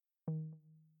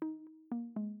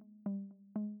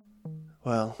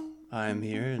Well, I'm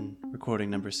here in recording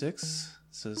number 6.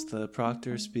 This is the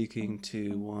proctor speaking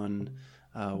to one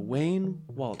Wayne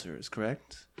Walters,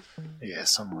 correct? Yeah,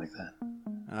 something like that.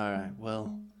 All right,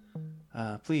 well,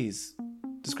 please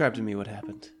describe to me what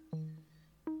happened.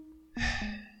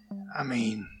 I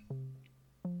mean,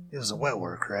 it was a wet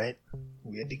work, right?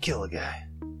 We had to kill a guy.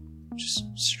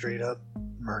 Just straight up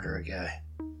murder a guy.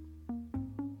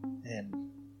 And,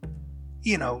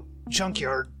 you know,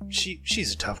 Junkyard,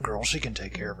 she's a tough girl. She can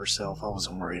take care of herself. I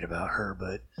wasn't worried about her,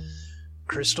 but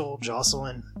Crystal,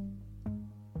 Jocelyn,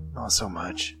 not so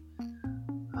much.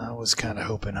 I was kind of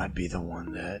hoping I'd be the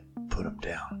one that put him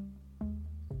down.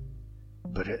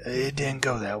 But it didn't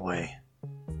go that way.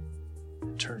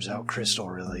 It turns out Crystal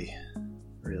really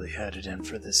had it in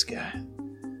for this guy.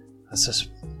 I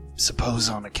suppose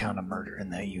on account of murdering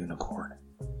that unicorn.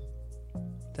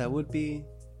 That would be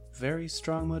very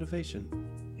strong motivation.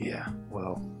 Yeah,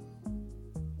 well,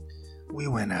 we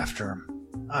went after him.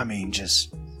 I mean,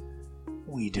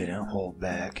 we didn't hold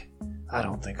back. I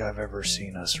don't think I've ever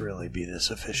seen us really be this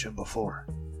efficient before.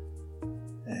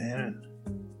 And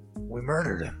we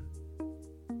murdered him.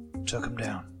 Took him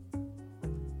down.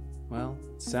 Well,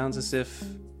 it sounds as if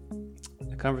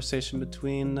a conversation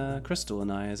between Crystal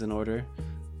and I is in order.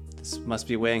 This must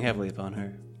be weighing heavily upon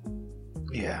her.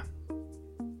 Yeah,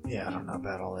 I don't know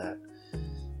about all that.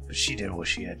 But she did what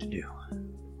she had to do.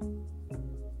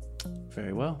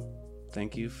 Very well.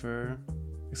 Thank you for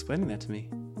explaining that to me.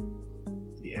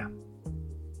 Yeah.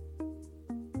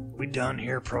 We done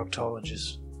here,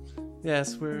 proctologist?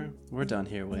 Yes, we're done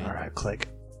here, Wayne. Alright, click.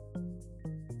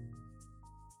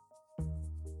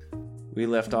 We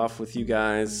left off with you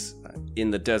guys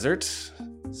in the desert,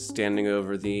 standing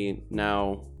over the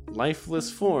now lifeless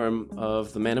form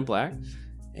of the Man in Black,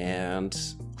 and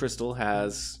Crystal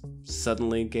has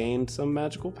suddenly gained some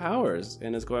magical powers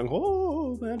and is going,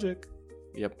 oh, magic.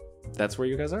 Yep, that's where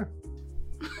you guys are.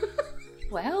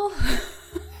 Well,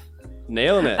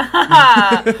 nailing it.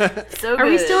 so Are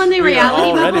we still in the reality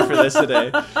all bubble? ready for this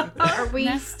today. Are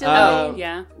we still?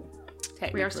 yeah.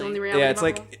 We are still in the reality Yeah, it's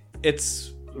bubble? like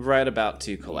it's right about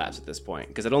to collapse at this point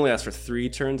because it only lasts for 3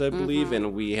 turns, I believe,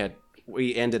 and we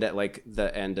ended at like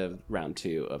the end of round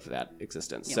 2 of that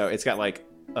existence. Yep. So it's got like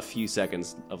a few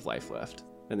seconds of life left,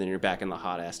 and then you're back in the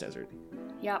hot ass desert.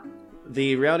 Yep.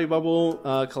 The reality bubble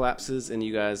collapses, and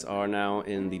you guys are now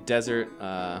in the desert,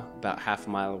 about half a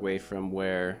mile away from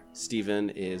where Steven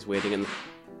is waiting in.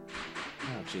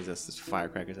 Oh Jesus! There's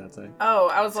firecrackers outside. Oh,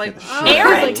 I was like,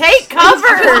 Aaron, take cover!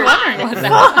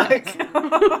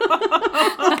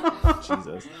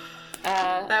 Jesus.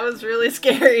 That was really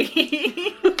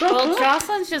scary. Well,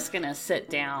 Jocelyn's just gonna sit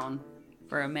down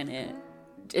for a minute,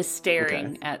 just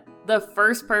staring at the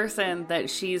first person that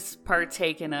she's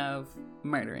partaken of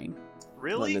murdering.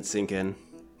 Letting Really? it sink in.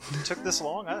 Took this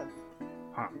long?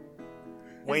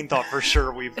 Wayne thought for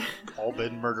sure we've all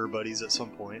been murder buddies at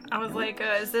some point. I was like,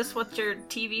 is this what your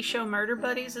TV show Murder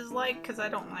Buddies is like? Because I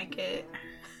don't like it.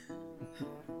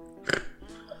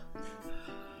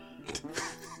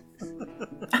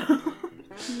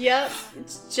 Yep,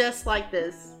 it's just like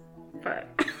this. But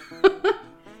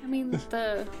I mean,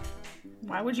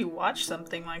 Why would you watch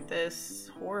something like this?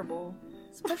 Horrible.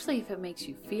 especially if it makes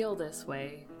you feel this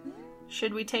way.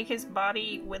 Should we take his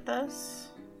body with us?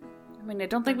 I mean, I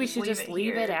don't think we Just should leave just it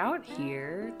leave here. it out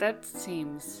here. That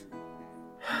seems...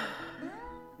 I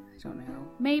don't know.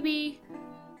 Maybe...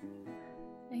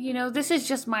 You know, this is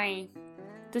just,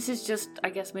 I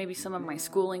guess, maybe some of my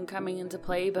schooling coming into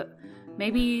play, but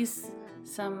maybe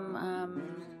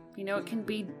some, it can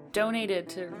be donated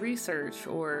to research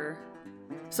or...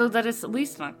 So that it's at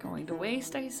least not going to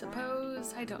waste, I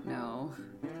suppose. I don't know.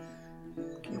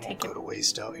 It won't go to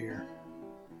waste out here.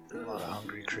 A lot of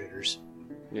hungry critters.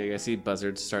 Yeah, you guys see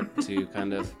buzzards start to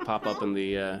kind of pop up in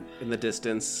the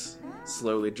distance,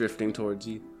 slowly drifting towards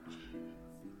you.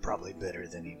 Probably better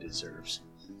than he deserves.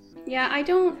 yeah, I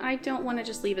don't want to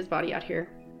just leave his body out here.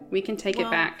 We can take it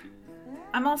back.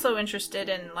 I'm also interested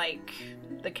in, like,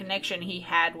 the connection he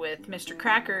had with Mr.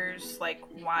 Crackers. Like,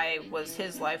 why was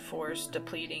his life force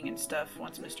depleting and stuff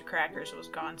once Mr. Crackers was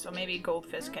gone? So maybe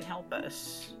Goldfist can help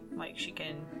us. Like, she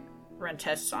can run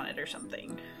tests on it or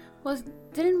something. Well,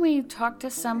 didn't we talk to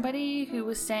somebody who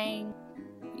was saying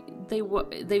they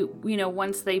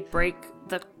once they break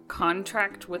the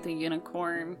contract with a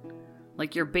unicorn,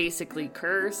 like you're basically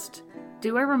cursed?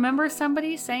 Do I remember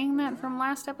somebody saying that from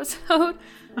last episode?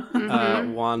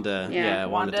 Wanda. Yeah,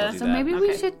 Wanda told you So that. maybe we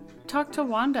Okay. should talk to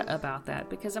Wanda about that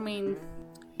because I mean,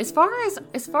 as far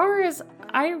as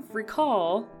I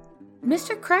recall,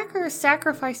 Mr. Cracker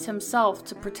sacrificed himself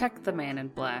to protect the Man in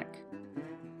Black.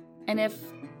 And if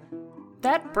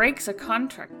that breaks a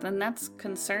contract, then that's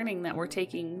concerning that we're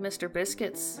taking Mr.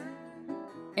 Biscuits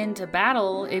into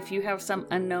battle if you have some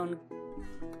unknown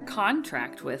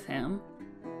contract with him.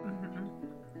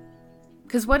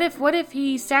 Because what if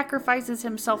he sacrifices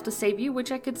himself to save you,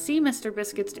 which I could see Mr.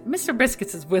 Biscuits do. Mr.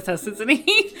 Biscuits is with us, isn't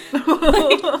he?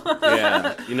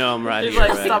 Yeah, I'm right He's here.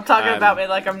 like, right? stop talking about me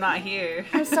like I'm not here.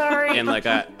 I'm sorry. And like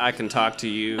I can talk to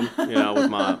you, with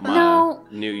my No.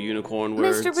 new unicorn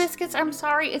words. Mr. Biscuits, I'm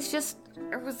sorry. It's just,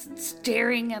 I was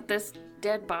staring at this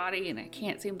dead body and I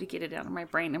can't seem to get it out of my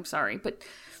brain. I'm sorry, but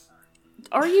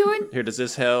are you in? Here, does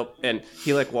this help? And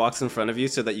he like walks in front of you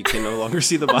so that you can no longer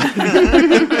see the body.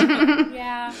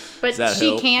 Yeah. But that she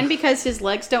help? can because his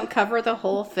legs don't cover the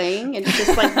whole thing. It's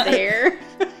just like there.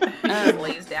 He just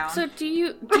lays down. So do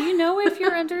you know if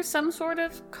you're under some sort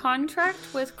of contract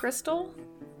with Crystal?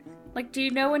 Like, do you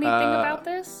know anything about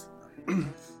this?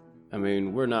 I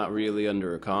mean, we're not really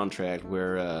under a contract.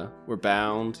 We're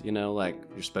bound, like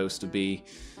you're supposed to be.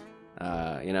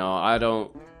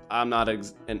 I'm not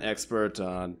an expert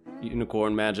on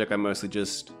unicorn magic. I mostly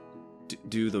just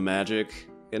do the magic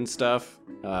and stuff,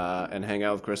 and hang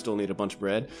out with Crystal and eat a bunch of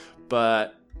bread.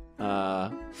 But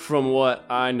from what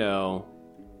I know,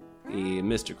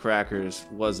 Mr. Crackers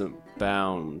wasn't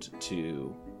bound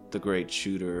to the Great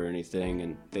Shooter or anything,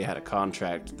 and they had a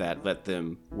contract that let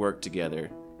them work together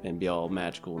and be all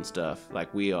magical and stuff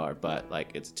like we are, but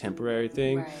like it's a temporary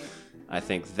thing. Right. I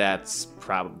think that's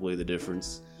probably the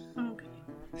difference.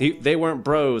 Okay. They weren't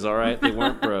bros, all right? They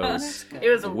weren't bros. It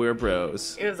was a We're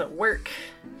bros. It was a work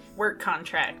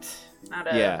contract,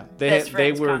 not a Yeah, best they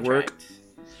friends were contract.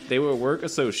 They were work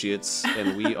associates,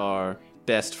 and we are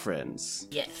best friends.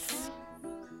 Yes.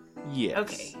 Yes.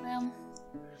 Okay. Well,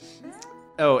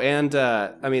 Oh, and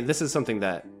I mean, this is something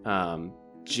that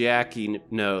Jackie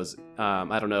knows.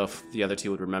 I don't know if the other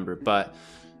two would remember, but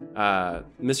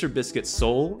Mr. Biscuit's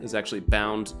soul is actually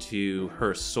bound to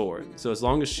her sword. So as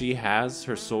long as she has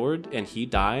her sword and he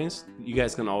dies, you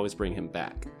guys can always bring him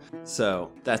back.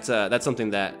 So that's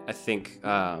something that I think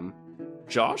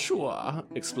Joshua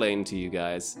explained to you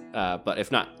guys. But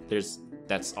if not,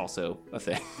 that's also a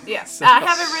thing. Yeah. So- I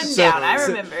have it written so- down. I so-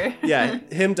 remember. Yeah,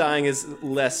 him dying is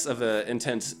less of an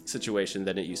intense situation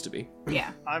than it used to be.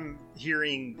 Yeah. I'm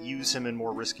hearing use him in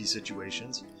more risky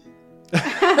situations.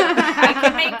 I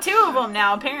can make two of them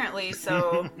now, apparently.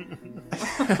 So.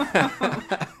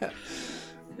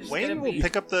 There's Wayne gonna will be-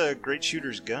 pick up the Great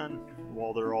Shooter's gun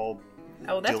while they're all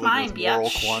Oh, that's dealing mine, with moral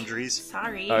biatch. quandaries.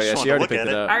 Sorry. Oh yeah, Just she wanted to already look picked at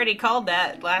it it. up. I already called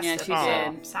that last Yeah, she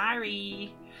episode. did.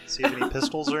 Sorry. See if any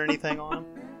pistols or anything on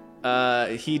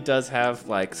him. He does have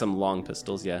like some long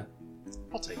pistols, yeah.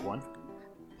 I'll take one.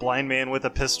 Blind man with a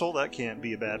pistol, that can't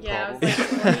be a bad Yeah, I problem.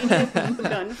 was like, what do you need a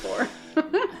gun for?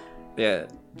 Yeah.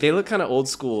 They look kind of old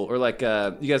school, or like you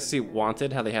guys see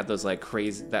Wanted, how they have those like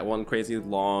that one crazy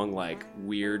long, like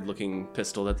weird looking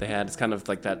pistol that they had. It's kind of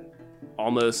like that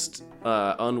almost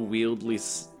unwieldy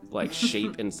like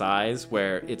shape and size,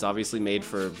 where it's obviously made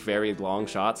for very long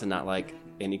shots and not like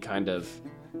any kind of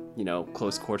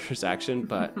close quarters action,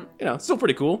 but still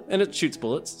pretty cool, and it shoots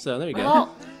bullets. So there you go.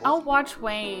 well, I'll watch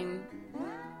Wayne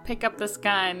pick up this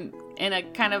gun in a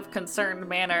kind of concerned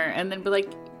manner and then be like,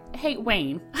 hey,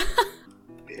 Wayne,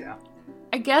 Yeah.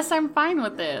 I guess I'm fine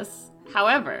with this.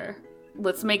 However,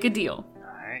 let's make a deal.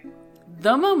 Alright.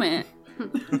 The moment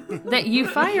that you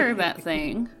fire that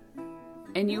thing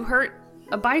and you hurt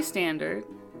a bystander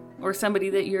or somebody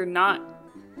that you're not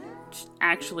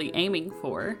actually aiming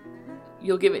for,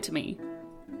 you'll give it to me.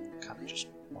 Kind of just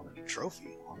wanted a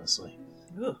trophy, honestly.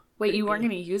 Wait, you weren't going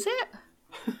to use it?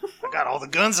 I got all the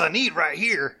guns I need right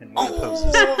here. And Wayne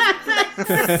opposes.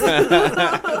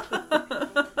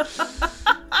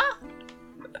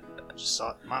 Just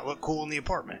thought it might look cool in the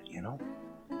apartment,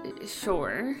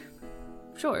 Sure.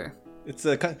 It's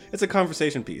a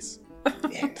conversation piece.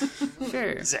 Yeah, Sure.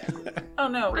 exactly. Oh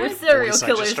no, we're serial Voice I just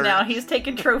killers heard. now. He's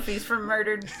taking trophies from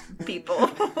murdered people.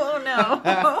 Oh no.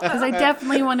 Because I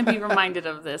definitely want to be reminded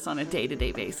of this on a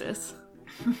day-to-day basis.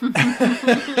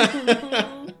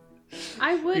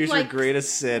 I would Here's like your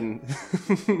greatest sin.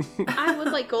 I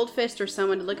would like Goldfist or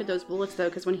someone to look at those bullets though,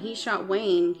 because when he shot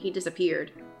Wayne, he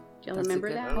disappeared. Do y'all That's remember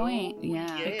a good that? point.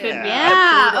 Yeah. It could be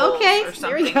Yeah, portals okay, or there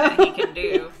something we go. that he can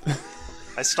do.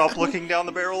 I stopped looking down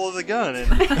the barrel of the gun and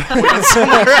went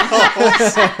somewhere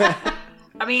else.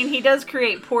 I mean, he does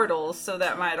create portals, so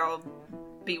that might all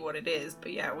be what it is.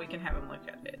 But yeah, we can have him look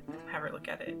at it. Have her look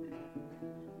at it.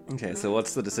 Okay, so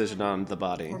what's the decision on the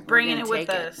body? We're bringing gonna it with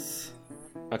take it. us.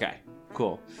 Okay.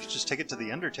 Cool. Just take it to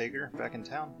the Undertaker back in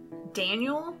town.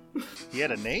 Daniel? He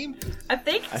had a name? I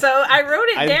think so. I wrote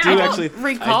it I down. do actually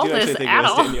Recall I do actually this think at it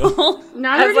was Daniel. all.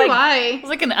 Neither was do like- I. It's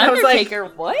like an I was like- Undertaker.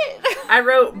 What? I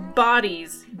wrote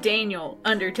bodies, Daniel,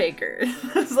 Undertaker.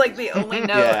 That's like the only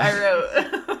note Yeah.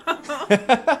 I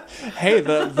wrote. Hey,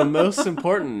 the most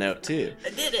important note too. I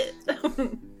did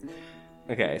it.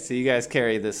 Okay, so you guys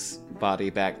carry this body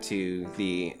back to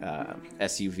the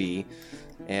SUV,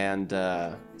 and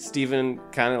Steven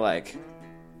kind of like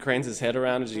cranes his head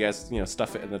around as you guys,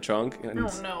 stuff it in the trunk, and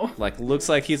Oh no. like looks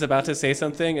like he's about to say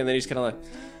something, and then he's kind of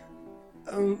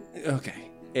like, okay,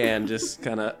 and just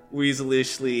kind of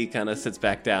weaselishly kind of sits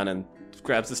back down and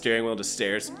grabs the steering wheel, just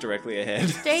stares directly ahead.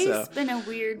 Today's So, been a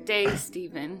weird day,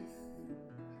 Steven.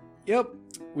 yep,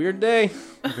 weird day,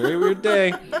 very weird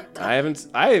day. I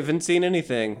haven't seen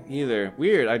anything either.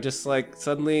 Weird. I just like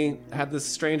suddenly had this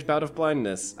strange bout of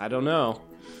blindness. I don't know.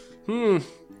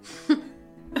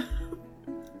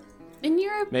 In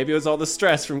Europe, Maybe it was all the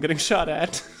stress from getting shot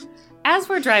at. as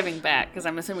we're driving back, because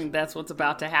I'm assuming that's what's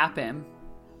about to happen,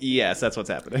 Yes, that's what's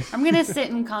happening. I'm going to sit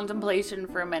in contemplation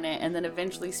for a minute and then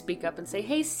eventually speak up and say,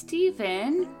 hey,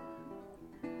 Steven,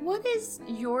 what is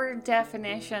your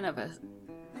definition of a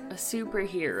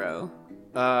superhero?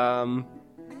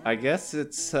 I guess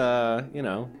it's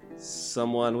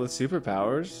someone with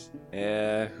superpowers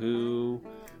who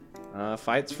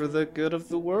fights for the good of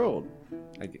the world.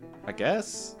 I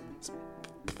guess.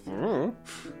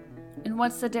 And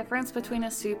what's the difference between a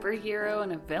superhero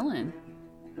and a villain?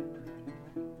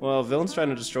 Well, a villain's trying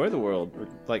to destroy the world, or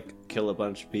like kill a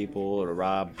bunch of people, or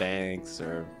rob banks,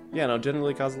 or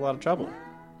generally cause a lot of trouble.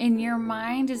 In your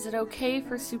mind, is it okay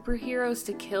for superheroes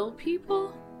to kill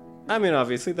people? I mean,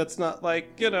 obviously, that's not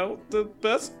like the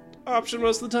best option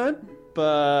most of the time.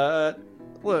 But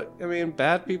look, I mean,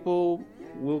 bad people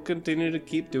will continue to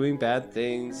keep doing bad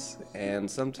things, and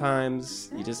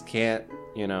sometimes you just can't,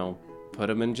 put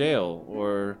them in jail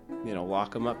or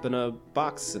lock them up in a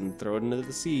box and throw it into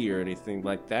the sea or anything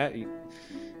like that.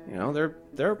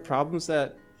 There are problems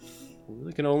that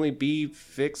really can only be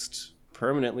fixed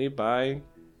permanently by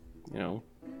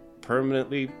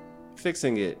permanently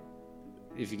fixing it,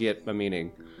 if you get my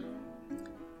meaning.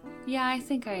 Yeah, I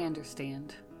think I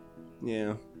understand.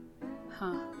 Yeah.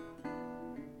 Huh.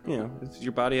 If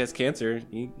your body has cancer,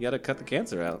 you gotta cut the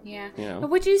cancer out. Yeah. Yeah. But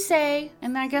would you say,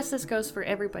 and I guess this goes for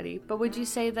everybody, but would you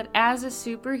say that as a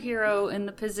superhero in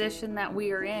the position that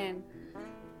we are in,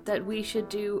 that we should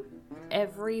do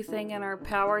everything in our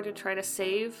power to try to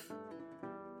save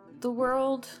the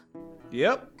world?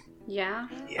 Yep. Yeah.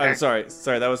 I'm sorry,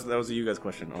 that was a you guys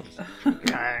question. I'll just...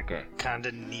 Kind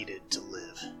of needed to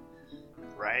live,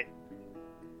 right?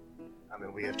 I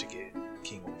mean, we have to get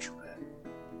King Ultra back.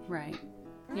 Right.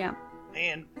 Yeah.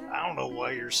 And I don't know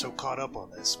why you're so caught up on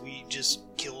this. We just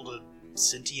killed a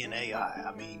sentient AI.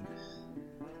 I mean,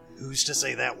 who's to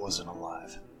say that wasn't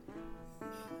alive?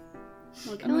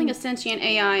 Well, killing a sentient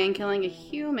AI and killing a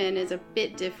human is a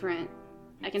bit different.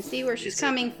 I can see where she's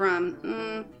coming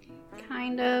from.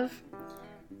 Kind of.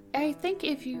 I think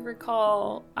if you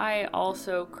recall, I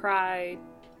also cried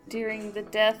during the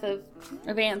death of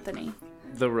Anthony.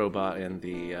 The robot in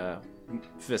the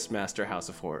Fistmaster House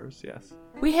of Horrors, yes.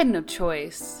 We had no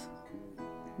choice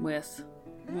with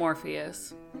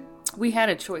Morpheus. We had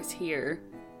a choice here,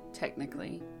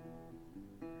 technically.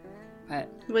 But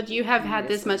Would you have had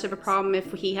this much of a problem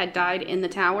if he had died in the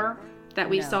tower that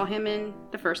we No. saw him in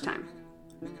the first time?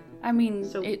 I mean,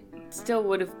 So- it still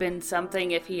would have been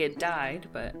something if he had died,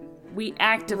 but we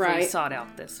actively Right. sought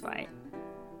out this fight.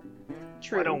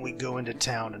 True. Why don't we go into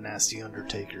town and ask the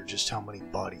Undertaker just how many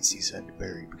bodies he's had to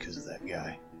bury because of that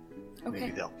guy? Okay.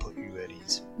 Maybe they'll put you at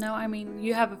ease. No, I mean,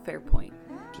 you have a fair point.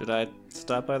 Should I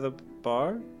stop by the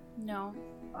bar? No.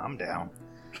 I'm down.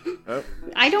 Oh.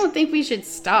 I don't think we should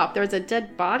stop. There's a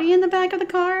dead body in the back of the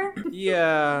car.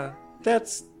 Yeah,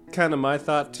 that's kind of my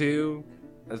thought too.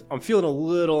 I'm feeling a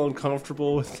little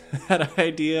uncomfortable with that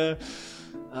idea.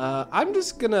 I'm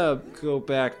just gonna go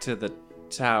back to the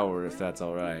tower if that's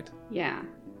all right. Yeah.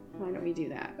 Why don't we do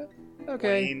that?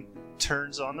 Okay. Wayne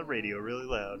turns on the radio really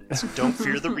loud. So don't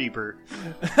fear the Reaper.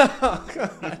 Oh,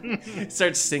 God.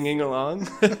 Starts singing along.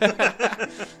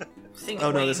 Sing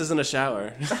Oh no, away. this isn't a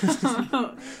shower.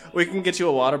 We can get you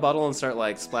a water bottle and start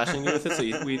like splashing you with it, so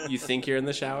you think you're in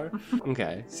the shower.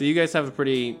 Okay, so you guys have a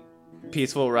pretty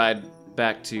peaceful ride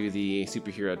back to the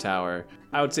superhero tower.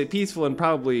 I would say peaceful and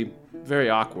probably very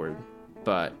awkward,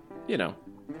 but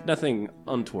nothing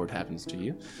untoward happens to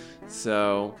you.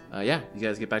 So you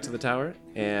guys get back to the tower,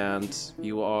 and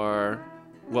you are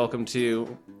welcome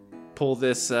to pull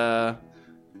this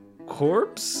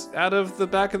corpse out of the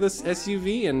back of this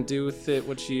SUV and do with it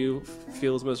what you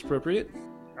feel is most appropriate.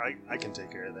 I can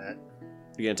take care of that.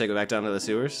 You're gonna take it back down to the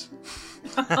sewers?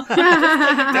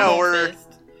 No, we're Goldfist.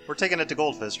 we're taking it to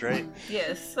Goldfist, right?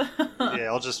 Yes. Yeah,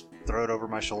 I'll just throw it over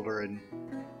my shoulder and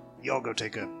Y'all go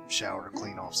take a shower,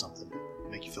 clean off something,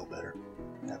 make you feel better.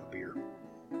 Have a beer.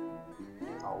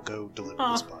 I'll go deliver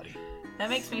this body. That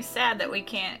makes me sad that we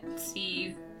can't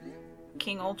see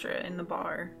King Ultra in the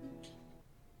bar.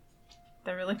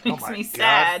 That really makes my me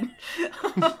God.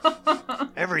 sad.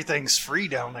 Everything's free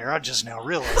down there. I just now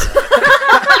realized that.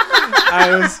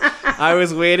 I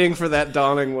was waiting for that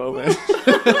dawning moment.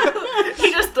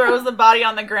 He just throws the body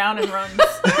on the ground and runs.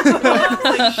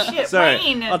 Like, shit, Sorry,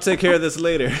 Wayne. I'll take care of this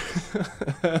later.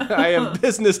 I have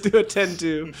business to attend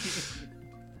to.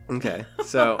 Okay,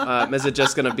 so is it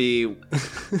just gonna be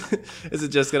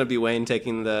Wayne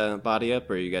taking the body up,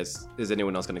 or is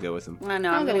anyone else gonna go with him? I know,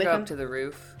 I'll I'm go gonna with go him. up to the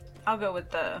roof. I'll go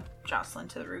with Jocelyn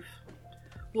to the roof.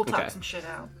 We'll talk Okay. some shit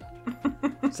out.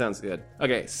 Sounds good.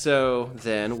 Okay, so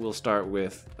then we'll start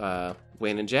with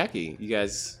Wayne and Jackie. You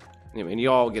guys, I mean,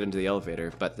 you all get into the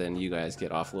elevator, but then you guys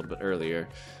get off a little bit earlier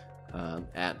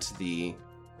at the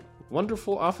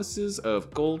wonderful offices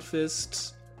of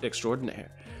Goldfist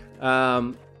Extraordinaire.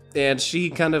 And she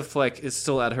kind of like is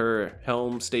still at her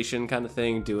helm station kind of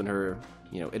thing, doing her,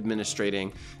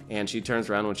 administrating. And she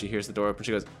turns around when she hears the door open.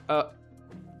 She goes,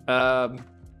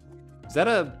 is that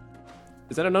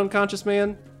an unconscious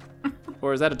man?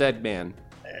 Or is that a dead man?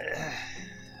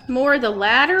 More the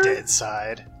latter Dead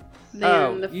side.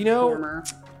 than the former.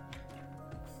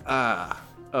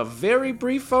 A very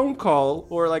brief phone call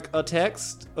or like a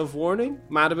text of warning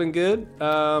might have been good.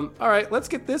 All right, let's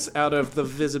get this out of the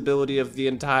visibility of the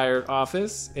entire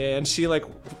office. And she like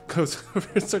goes over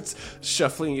and starts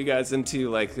shuffling you guys into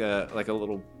like a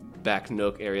little back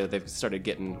nook area that they've started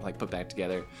getting like put back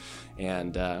together.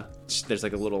 And there's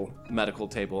like a little medical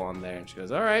table on there. And she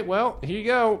goes, "All right, well, here you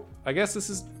go. I guess this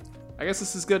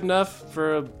is good enough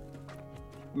for a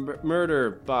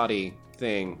murder body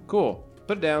thing. Cool.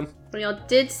 Put it down." But y'all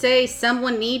did say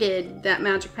someone needed that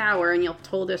magic power, and y'all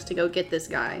told us to go get this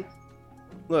guy.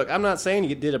 Look, I'm not saying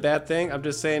you did a bad thing. I'm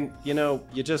just saying, you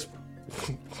just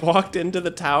walked into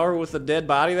the tower with a dead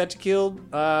body that you killed.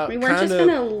 We weren't just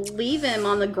gonna leave him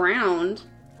on the ground.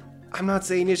 I'm not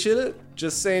saying you should have.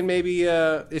 Just saying maybe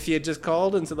if you had just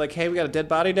called and said like, "Hey, we got a dead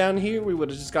body down here," we would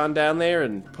have just gone down there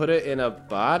and put it in a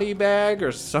body bag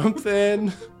or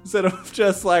something instead of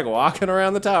just like walking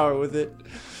around the tower with it.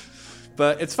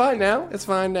 But it's fine now. It's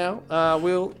fine now.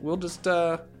 We'll just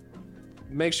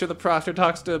make sure the proctor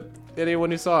talks to anyone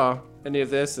who saw any of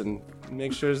this and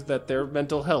make sure that their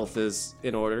mental health is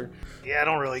in order. Yeah, I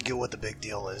don't really get what the big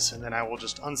deal is. And then I will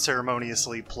just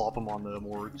unceremoniously plop him on the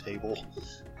morgue table.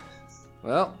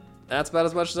 Well, that's about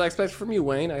as much as I expect from you,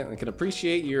 Wayne. I can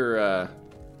appreciate your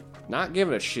not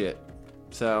giving a shit.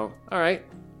 So, all right.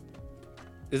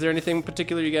 Is there anything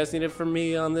particular you guys needed from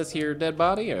me on this here dead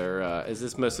body, or is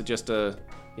this mostly just a,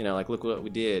 like, look what we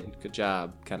did, good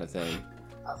job kind of thing?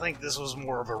 I think this was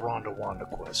more of a Rhonda Wanda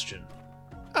question.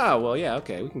 Oh, well, yeah,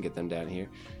 okay, we can get them down here.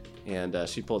 And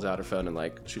she pulls out her phone and,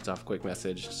 like, shoots off a quick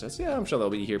message. She says, "Yeah, I'm sure they'll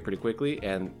be here pretty quickly."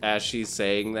 And as she's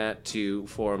saying that, two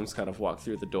forms kind of walk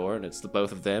through the door, and it's the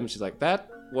both of them. She's like,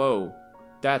 whoa,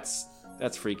 that's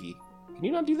freaky. Can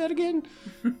you not do that again?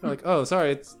 They're like, "Oh,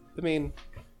 sorry,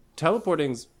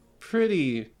 teleporting's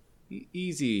pretty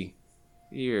easy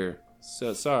here,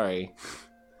 so sorry.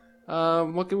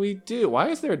 What can we do? Why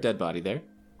is there a dead body there?"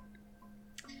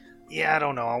 Yeah, I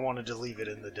don't know. I wanted to leave it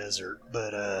in the desert,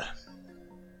 but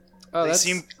Oh, they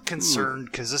seem concerned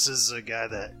because this is a guy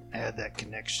that had that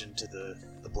connection to the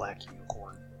black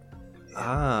unicorn. And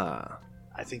Ah.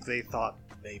 I think they thought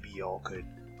maybe y'all could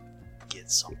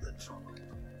get something from him.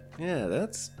 Yeah,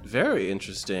 that's very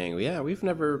interesting. Yeah, we've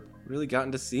never really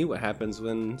gotten to see what happens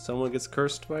when someone gets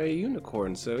cursed by a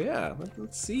unicorn. So yeah,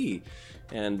 let's see.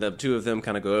 And the two of them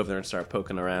kind of go over there and start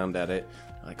poking around at it.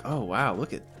 Like, "Oh wow,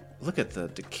 look at the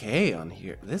decay on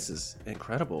here. This is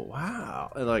incredible.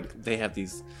 Wow." And like they have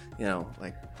these,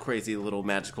 like crazy little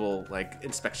magical like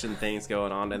inspection things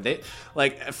going on, and they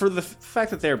like for the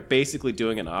fact that they're basically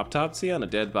doing an autopsy on a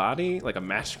dead body, like a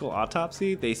magical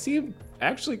autopsy, they seem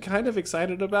actually kind of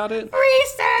excited about it.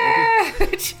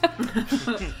 Research!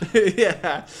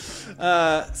 Yeah.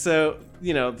 So,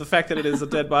 the fact that it is a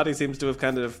dead body seems to have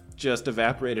kind of just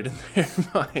evaporated in their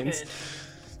minds.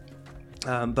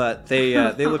 But they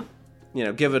look,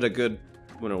 give it a good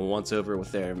once over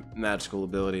with their magical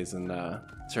abilities and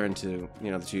turn to,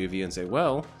 the two of you and say,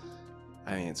 "Well,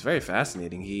 I mean, it's very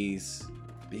fascinating. He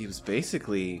was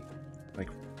basically like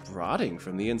rotting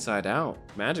from the inside out,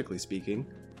 magically speaking.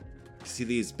 You see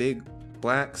these big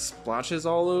black splotches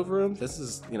all over him. This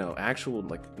is, actual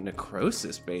like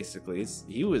necrosis basically.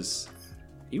 He was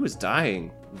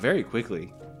dying very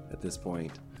quickly at this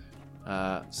point.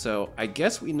 So I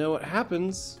guess we know what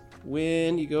happens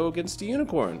when you go against a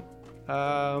unicorn.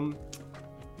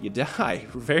 You die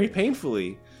very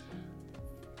painfully.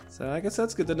 So I guess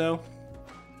that's good to know.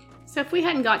 So if we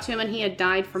hadn't got to him and he had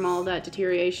died from all that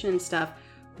deterioration and stuff,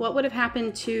 what would have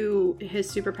happened to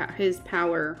his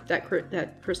power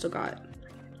that Crystal got?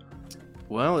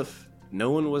 Well, if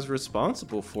no one was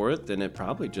responsible for it, then it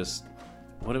probably just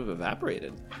would have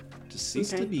evaporated. Just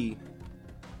ceased to be.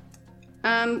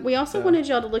 We also wanted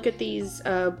y'all to look at these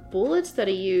bullets that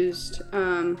he used.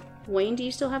 Wayne, do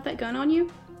you still have that gun on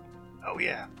you? Oh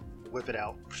yeah, whip it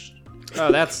out. Oh,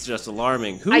 that's just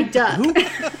alarming. I duck.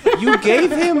 You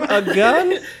gave him a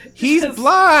gun? He's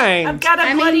blind. I've got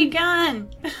a bloody gun.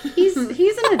 He's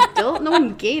an adult. No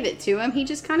one gave it to him. He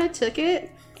just kind of took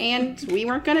it, and we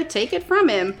weren't going to take it from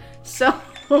him. So,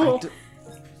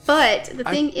 but the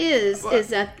thing is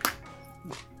that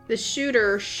the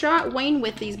shooter shot Wayne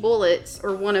with these bullets,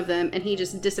 or one of them, and he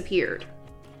just disappeared.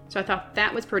 So I thought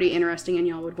that was pretty interesting, and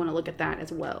y'all would want to look at that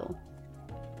as well.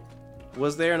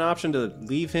 Was there an option to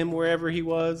leave him wherever he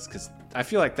was? Because I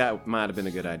feel like that might have been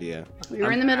a good idea. We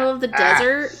were in the middle of the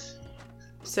desert,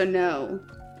 so no.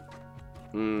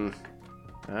 All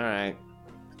right.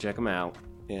 Check him out.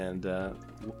 And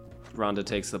Rhonda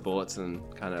takes the bullets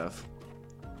and kind of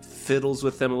fiddles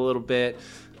with them a little bit.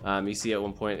 You see at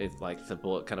one point, the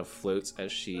bullet kind of floats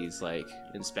as she's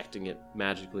inspecting it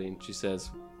magically, and she says,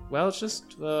 "Well, it's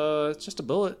just a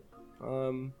bullet.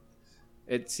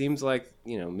 It seems like,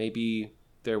 maybe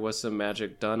there was some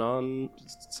magic done on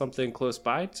something close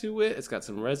by to it. It's got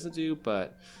some residue,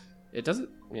 but it doesn't,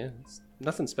 it's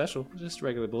nothing special. Just a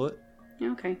regular bullet."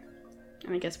 Okay.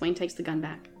 And I guess Wayne takes the gun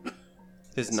back.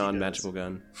 His non-magical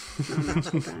gun.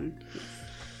 Non-magical gun.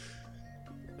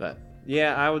 But,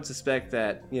 yeah, I would suspect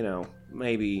that,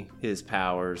 maybe his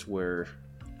powers were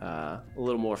a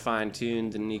little more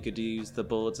fine-tuned and he could use the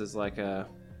bullets as a,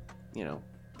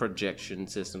 projection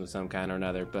system of some kind or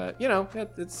another, but it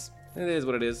is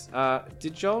what it is.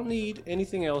 Did y'all need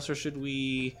anything else, or should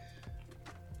we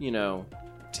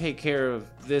take care of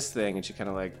this thing? And she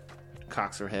kind of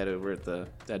cocks her head over at the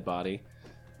dead body.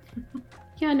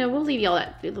 Yeah, no, we'll leave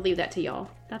that to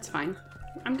y'all. That's fine.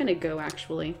 I'm gonna go,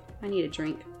 actually. I need a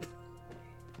drink.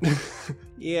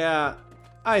 Yeah,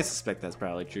 I suspect that's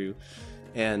probably true.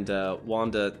 And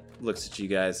Wanda looks at you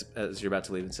guys as you're about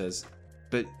to leave and says,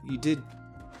 "But you did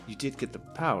get the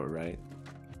power, right?"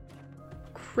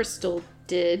 Crystal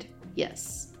did,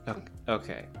 yes.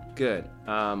 Okay, good.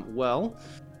 Well,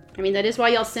 I mean, that is why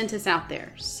y'all sent us out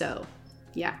there, so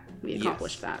yeah, we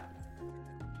accomplished that.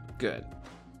 Good.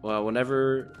 Well,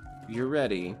 whenever you're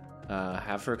ready,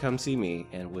 have her come see me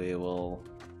and we will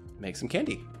make some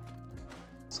candy.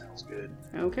 Sounds good.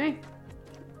 Okay.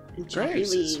 And Jeffrey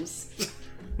leaves.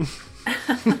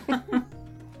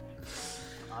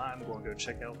 I'm going to go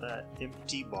check out that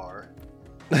empty bar.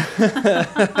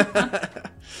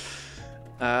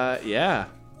 Yeah.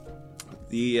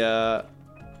 The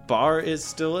bar is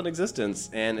still in existence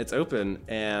and it's open,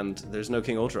 and there's no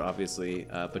King Ultra, obviously.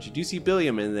 But you do see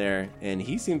Billiam in there, and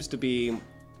he seems to be,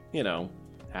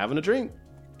 having a drink,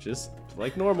 just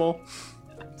like normal.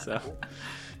 So,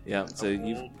 yeah. So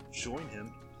you join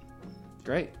him.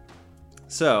 Great.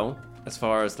 So, as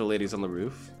far as the ladies on the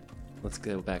roof, let's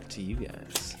go back to you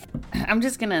guys. I'm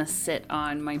just gonna sit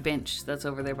on my bench that's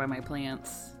over there by my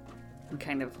plants and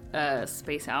kind of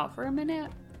space out for a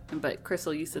minute. But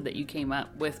Crystal, you said that you came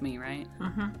up with me, right?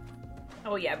 Mm-hmm.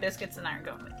 Oh yeah, Biscuits and I are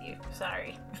going with you.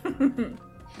 Sorry.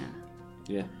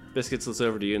 Yeah. Biscuits looks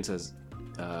over to you and says,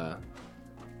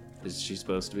 is she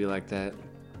supposed to be like that?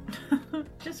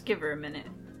 Just give her a minute,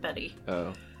 buddy.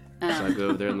 Oh. So I go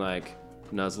over there and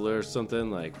nuzzle her or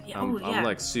something? Yeah,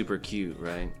 I'm super cute,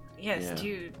 right? Yes, Yeah.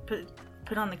 dude.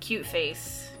 Put on the cute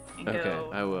face and go.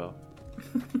 Okay, I will.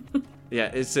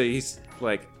 Yeah, he's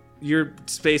you're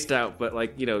spaced out,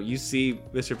 but you see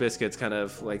Mr. Biscuits kind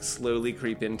of slowly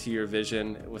creep into your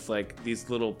vision with these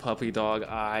little puppy dog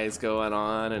eyes going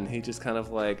on, and he just kind of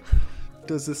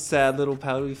does this sad little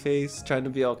pouty face trying to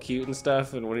be all cute and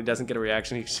stuff, and when he doesn't get a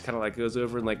reaction, he just kind of goes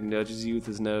over and nudges you with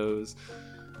his nose.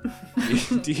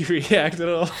 Do you react at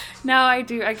all? No, I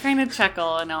do. I kind of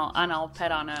chuckle and I'll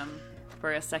pet on him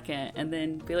for a second and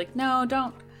then be like, "No,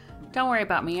 don't worry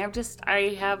about me.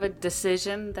 I have a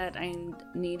decision that I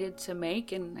needed to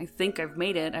make, and I think I've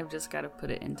made it. I've just got to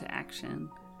put it into action."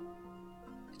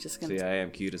 Just gonna See, I am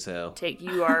cute as hell.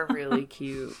 You are really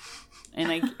cute,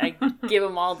 and I give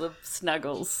him all the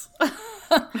snuggles.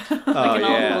 Oh, in all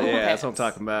yeah, the little that's what I'm pets.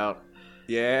 talking about.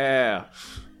 Yeah.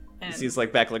 And, He sees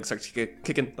like back legs starts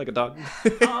kicking like a dog.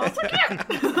 oh, so cute.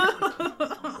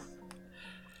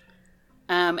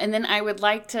 And then I would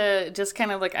like to just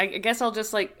kind of like, I guess I'll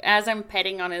just like, as I'm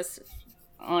petting on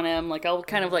him, like I'll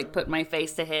kind of like put my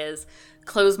face to his,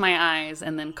 close my eyes,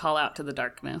 and then call out to the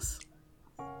darkness.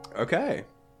 Okay.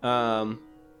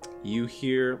 You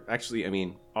hear, actually, I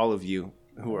mean, all of you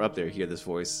who are up there hear this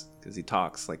voice because he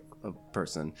talks like a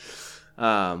person.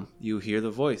 You hear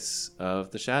the voice of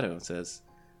the shadow. It says,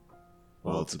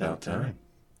 well, it's about time.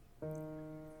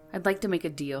 I'd like to make a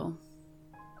deal.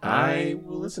 I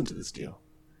will listen to this deal.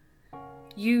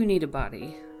 You need a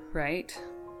body, right?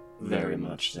 Very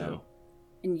much so.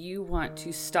 And you want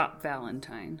to stop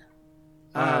Valentine.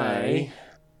 I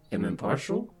am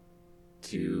impartial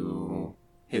to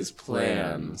his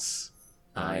plans.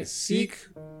 I seek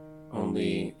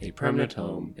only a permanent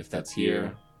home, if that's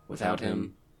here. Without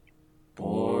him,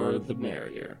 more the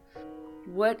merrier.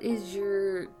 What is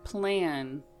your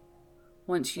plan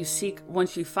once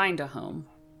you find a home?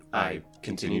 I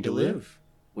continue to live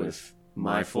with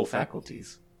my full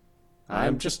faculties.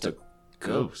 I'm just a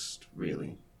ghost,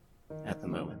 really, at the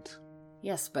moment.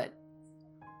 Yes, but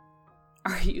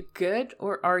are you good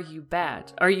or are you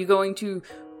bad? Are you going to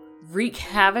wreak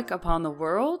havoc upon the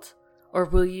world? Or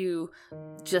will you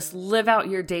just live out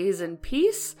your days in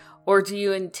peace? Or do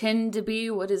you intend to be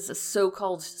what is a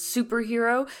so-called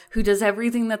superhero who does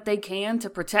everything that they can to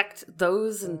protect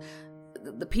those and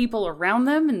the people around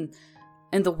them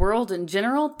and the world in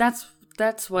general?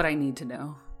 That's what I need to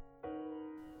know.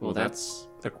 Well, that's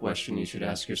a question you should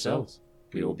ask yourselves.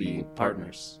 We will be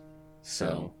partners.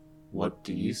 So, what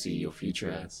do you see your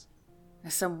future as?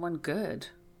 As someone good.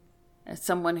 As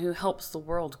someone who helps the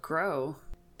world grow.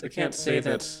 I can't say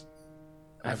that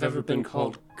I've ever been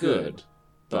called good,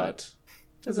 but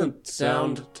it doesn't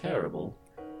sound terrible.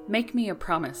 Make me a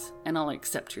promise and I'll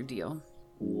accept your deal.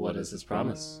 What is his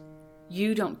promise?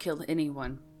 You don't kill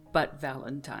anyone but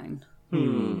Valentine.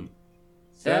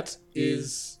 That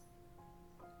is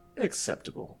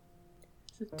acceptable.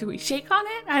 Do we shake on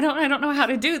it? I don't know how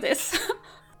to do this.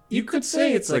 You could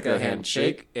say it's like a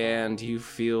handshake, and you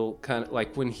feel kind of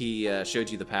like when he showed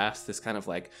you the past, this kind of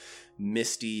like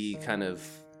misty, kind of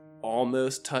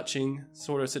almost touching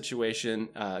sort of situation,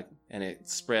 and it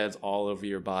spreads all over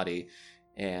your body,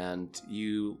 and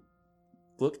you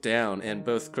look down, and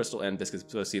both Crystal and Biscuits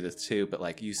both see this too, but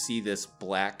like you see this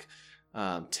black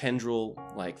tendril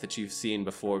like that you've seen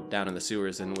before down in the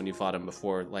sewers and when you fought him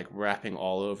before, like wrapping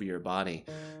all over your body,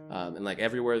 and like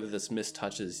everywhere that this mist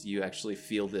touches, you actually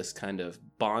feel this kind of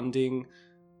bonding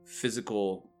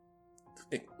physical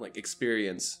like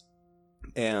experience.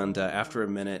 And after a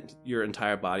minute, your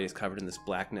entire body is covered in this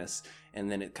blackness, and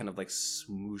then it kind of like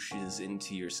smooshes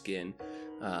into your skin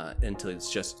until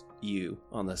it's just you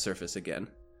on the surface again.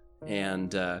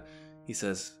 And he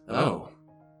says, "Oh,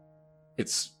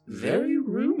 it's very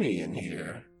roomy in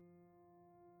here."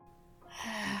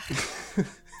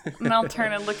 And I'll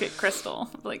turn and look at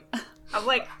Crystal. I'm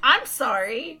like, I'm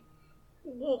sorry.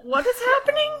 What is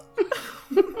happening?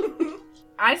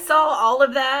 I saw all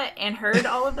of that and heard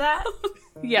all of that.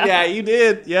 Yeah. Yeah, you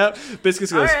did. Yep.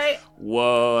 Biscuits goes, All right.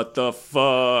 "What the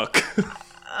fuck?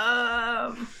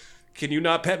 Can you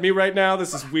not pet me right now?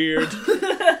 This is weird."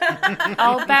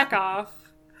 I'll back off.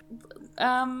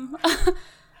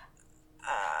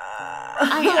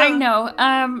 I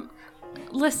know.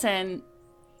 Listen.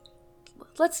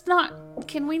 Let's not.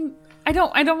 Can we? I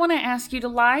don't want to ask you to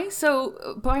lie.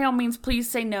 So by all means, please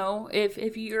say no if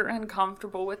you're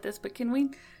uncomfortable with this. But can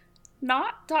we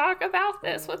not talk about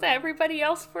this with everybody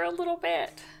else for a little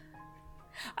bit?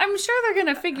 I'm sure they're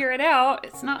gonna figure it out.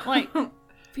 It's not like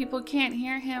people can't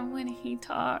hear him when he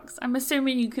talks. I'm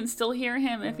assuming you can still hear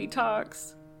him if he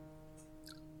talks.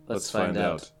 Let's find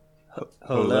out.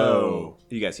 Hello.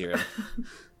 You guys hear him?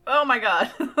 Oh my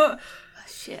god.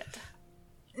 Shit.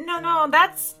 No,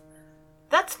 that's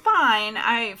fine.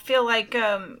 I feel like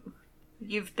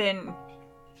you've been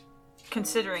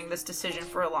considering this decision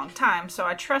for a long time, so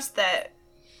I trust that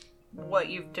what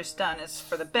you've just done is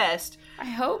for the best. I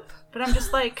hope. But I'm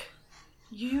just like,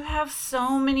 you have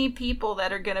so many people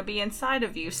that are gonna be inside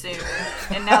of you soon,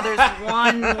 and now there's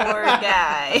one more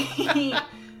guy.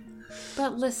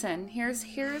 But listen,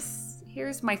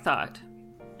 here's my thought.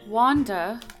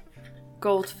 Wanda,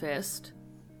 Goldfist,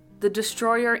 the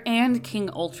Destroyer, and King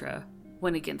Ultra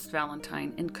went against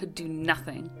Valentine and could do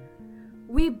nothing.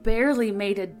 We barely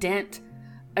made a dent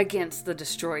against the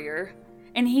Destroyer,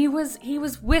 and he was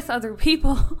with other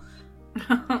people.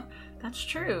 That's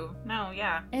true. No,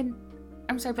 yeah. And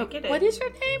I'm sorry, but get it. what is your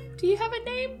name? Do you have a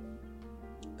name?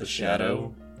 The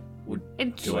Shadow?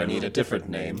 Do I need a different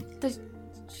name? The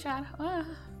Shadow.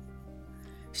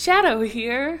 Shadow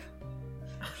here.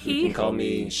 You can call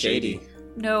me Shady.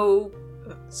 No.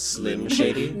 Slim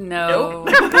Shady? No.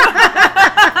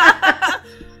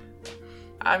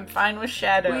 I'm fine with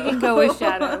Shadow. We can go with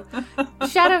Shadow.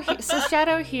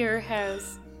 Shadow here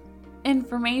has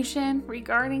information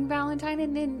regarding Valentine,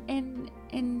 and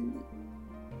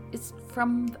it's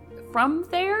from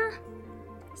there.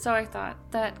 So I thought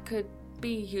that could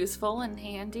be useful and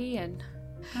handy, and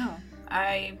No,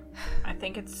 I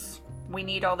think we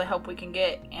need all the help we can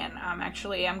get, and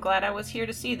I'm glad I was here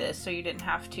to see this, so you didn't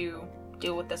have to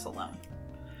deal with this alone.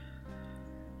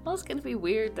 well, it's gonna be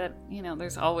weird that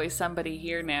there's always somebody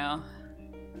here now.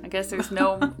 I guess there's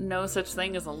no such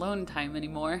thing as alone time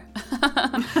anymore.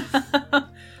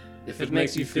 If it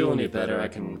makes you feel any better, I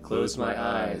can close my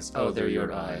eyes. Oh, they're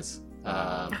your eyes.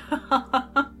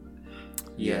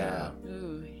 Yeah.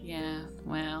 Ooh, yeah.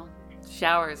 Well,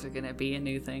 showers are gonna be a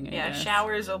new thing. I guess.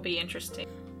 Showers will be interesting.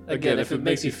 Again, if it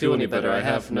makes you feel any better, I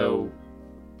have no,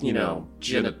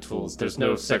 genitals. There's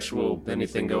no sexual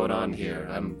anything going on here.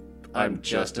 I'm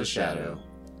just a shadow.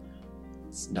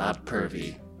 It's not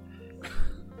pervy.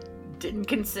 Didn't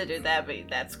consider that, but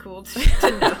that's cool to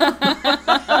know.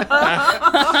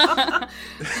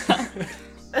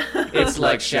 It's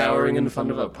like showering in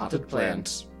front of a potted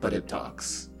plant, but it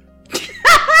talks.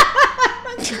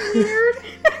 Weird.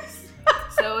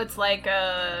 So it's like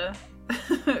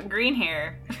green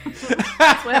hair.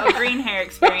 That's how green hair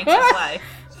experiences life.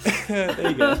 There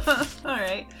you go. All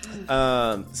right.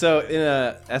 So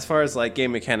as far as like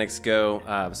game mechanics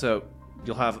go, so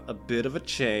you'll have a bit of a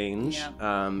change.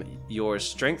 Yeah. Your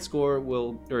strength score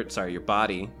your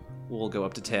body will go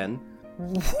up to 10.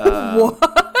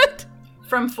 What?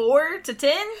 From 4 to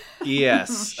 10?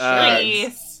 Yes.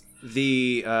 Nice.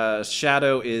 The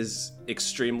shadow is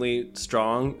extremely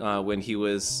strong. When he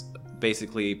was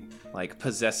basically like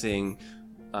possessing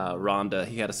Rhonda,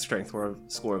 he had a strength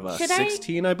score of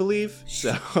 16, I believe.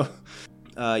 So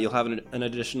you'll have an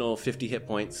additional 50 hit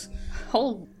points.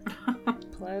 Whole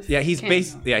plus. Yeah, he's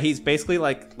basically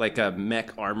like a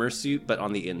mech armor suit, but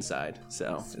on the inside.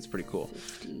 So it's pretty cool.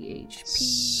 50 HP.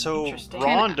 So Interesting.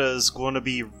 Rhonda's going to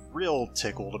be real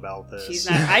tickled about this. She's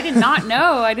not. I did not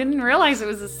know. I didn't realize it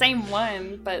was the same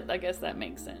one, but I guess that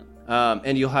makes sense.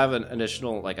 And you'll have an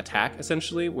additional like attack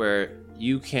essentially, where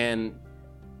you can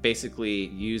basically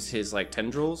use his like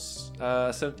tendrils.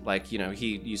 So like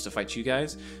he used to fight you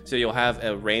guys. So you'll have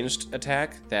a ranged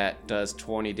attack that does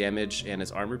 20 damage and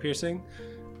is armor piercing.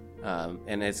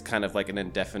 And it's kind of like an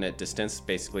indefinite distance,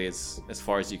 basically as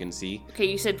far as you can see.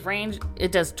 Okay, you said range.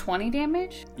 It does 20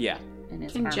 damage. Yeah. And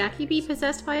it's Can armor. Jackie be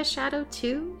possessed by a shadow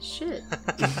too? Shit.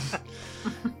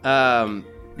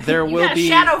 There You will got be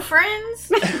shadow friends?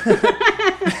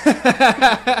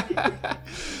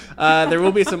 there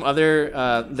will be some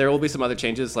other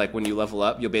changes. Like when you level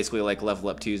up, you'll basically like level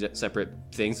up 2 separate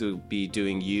things. You'll be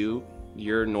doing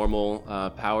your normal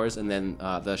powers, and then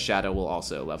the shadow will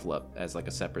also level up as like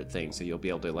a separate thing. So you'll be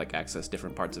able to like access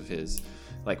different parts of his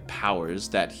like powers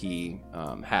that he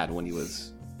had when he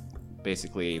was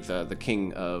basically the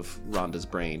king of Rhonda's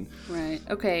brain. Right.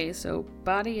 Okay, so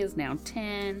body is now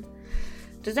 10.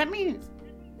 Does that mean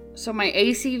so my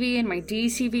ACV and my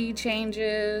DCV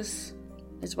changes,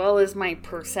 as well as my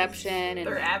perception and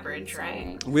They're my average,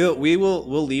 insight? right?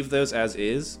 We'll leave those as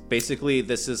is. Basically,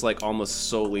 this is like almost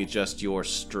solely just your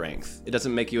strength. It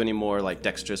doesn't make you any more like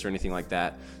dexterous or anything like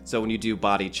that. So when you do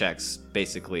body checks,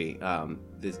 basically,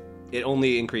 it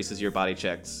only increases your body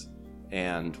checks,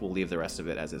 and we'll leave the rest of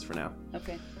it as is for now.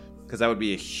 Okay. Because that would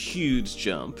be a huge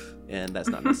jump, and that's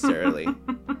not necessarily,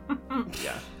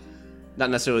 not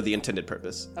necessarily the intended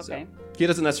purpose. Okay. So, he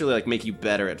doesn't necessarily like make you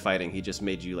better at fighting. He just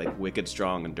made you like wicked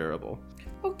strong and durable.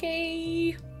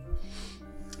 Okay.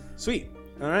 Sweet.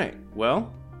 All right.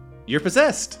 Well, you're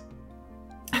possessed.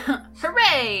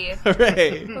 Hooray!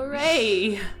 Hooray!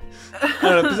 Hooray. I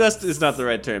don't know, possessed is not the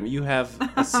right term. You have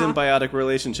a symbiotic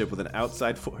relationship with an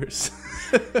outside force.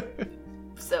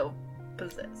 So,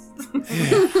 possessed.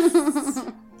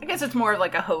 I guess it's more of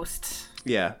like a host.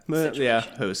 Yeah,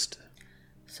 Situation. host.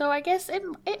 So I guess it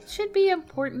should be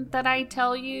important that I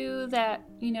tell you that,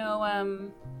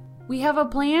 we have a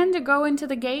plan to go into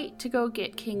the gate to go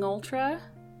get King Ultra.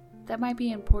 That might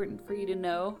be important for you to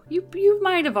know. You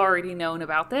might have already known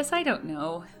about this. I don't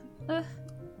know.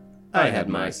 I had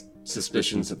my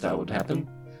suspicions that would happen.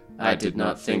 I did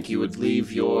not think you would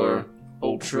leave your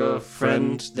Ultra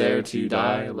friend there to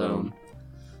die alone.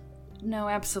 No,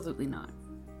 absolutely not.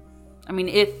 I mean,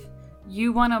 if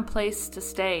you want a place to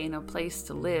stay and a place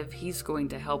to live, he's going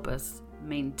to help us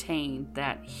maintain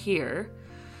that here.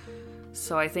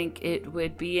 So I think it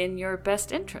would be in your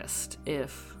best interest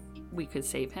if we could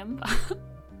save him.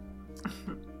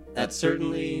 That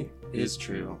certainly is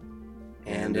true.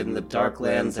 And in the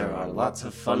Darklands, there are lots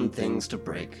of fun things to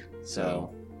break.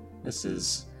 So this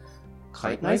is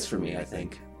quite nice for me, I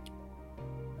think.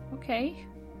 Okay.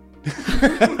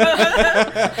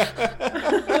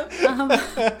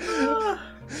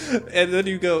 And then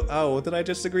you go, oh, what did I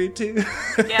just agree to?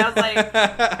 Yeah, I was like,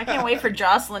 I can't wait for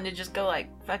Jocelyn to just go like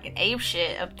fucking ape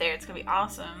shit up there. It's gonna be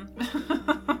awesome.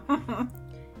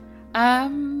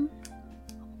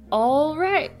 All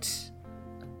right.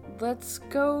 Let's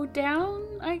go down,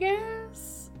 I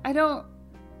guess. I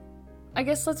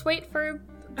guess let's wait for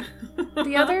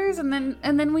the others and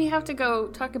then we have to go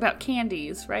talk about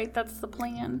candies, right? That's the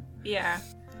plan. Yeah.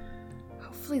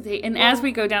 Hopefully as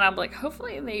we go down, I'm like,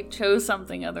 hopefully they chose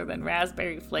something other than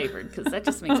raspberry flavored, because that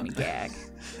just makes me gag.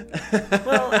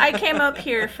 Well, I came up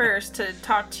here first to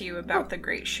talk to you about the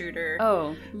Great Shooter.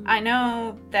 Oh. I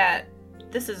know that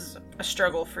this is a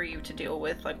struggle for you to deal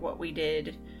with, like what we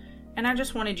did. And I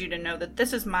just wanted you to know that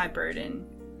this is my burden.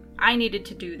 I needed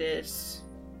to do this.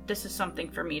 This is something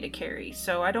for me to carry.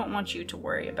 So I don't want you to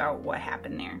worry about what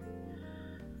happened there.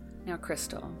 Now,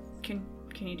 Crystal. Can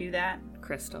you do that?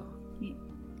 Crystal.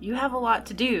 You have a lot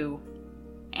to do.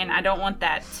 And I don't want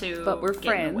that to But we're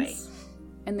get in the way. friends.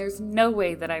 And there's no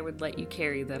way that I would let you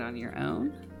carry that on your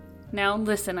own. Now,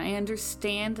 listen, I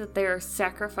understand that there are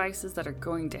sacrifices that are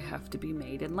going to have to be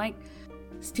made. And like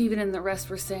Stephen and the rest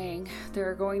were saying, there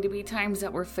are going to be times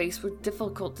that we're faced with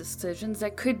difficult decisions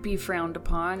that could be frowned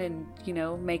upon and,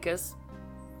 make us,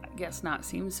 I guess, not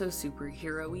seem so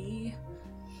superhero-y.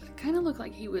 It kind of looked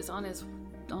like he was on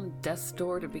death's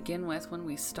door to begin with when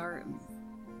we start.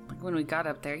 Like when we got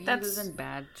up there, he was in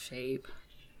bad shape.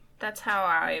 That's how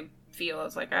I feel. I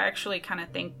was like, I actually kind of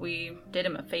think we did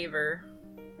him a favor.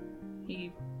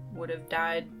 He would have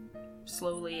died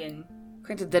slowly and...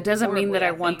 Granted, that doesn't mean that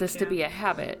I want think, this to be a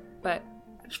habit, but...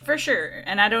 For sure,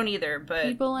 and I don't either, but...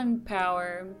 People in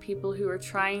power, people who are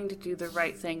trying to do the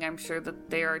right thing, I'm sure that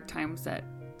there are times that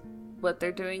what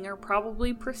they're doing are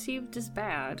probably perceived as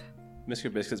bad.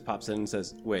 Mr. Biscuits pops in and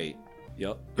says, wait,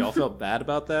 y'all felt bad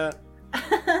about that?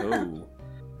 Oh.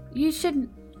 You shouldn't...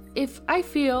 If I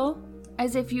feel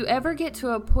as if you ever get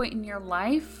to a point in your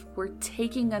life where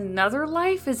taking another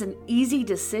life is an easy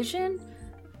decision,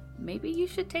 maybe you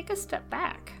should take a step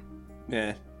back.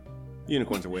 Yeah.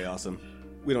 Unicorns are way awesome.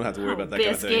 We don't have to worry about that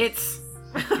Biscuits.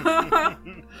 kind of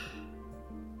thing.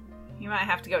 You might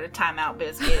have to go to timeout,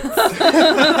 Biscuits.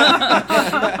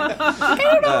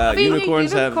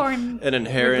 Unicorns have unicorn an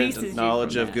inherent releases you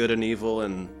knowledge from of that. good and evil,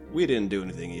 and we didn't do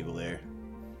anything evil there.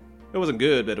 It wasn't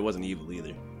good, but it wasn't evil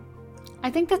either. I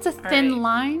think that's a thin right.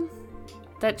 line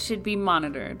that should be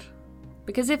monitored.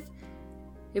 Because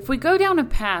if we go down a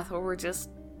path where we're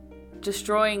just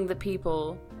destroying the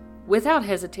people without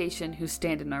hesitation who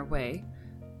stand in our way,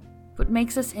 what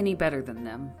makes us any better than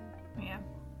them? Yeah.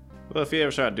 Well, if you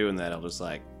ever start doing that, I'll just,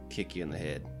 kick you in the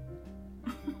head.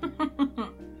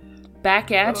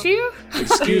 Back at you?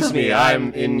 Excuse me,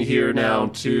 I'm in here now,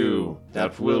 too.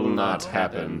 That will not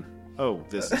happen. Oh,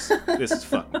 this is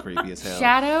fucking creepy as hell.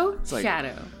 Shadow? like-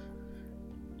 Shadow.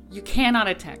 You cannot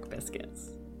attack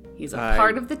Biscuits. He's a I-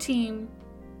 part of the team,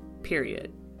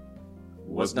 period.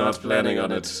 Was not planning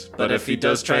on it, but if he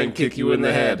does try and kick you in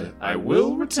the head, I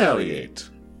will retaliate.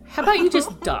 How about you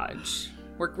just dodge?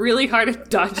 Work really hard at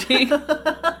dodging.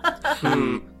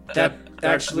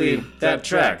 That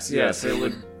tracks, yes, it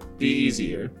would be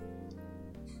easier.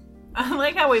 I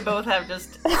like how we both have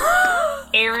just...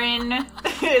 Aaron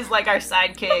is like our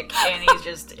sidekick, and he's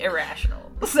just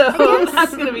irrational. So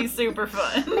that's gonna be super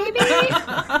fun.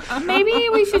 Maybe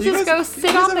we should just go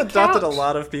sit on the couch. a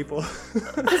lot of people.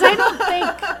 Because I don't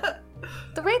think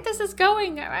the rate this is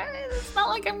going, it's not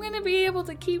like I'm going to be able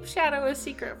to keep Shadow a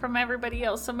secret from everybody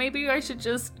else. So maybe I should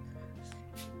just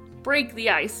break the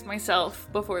ice myself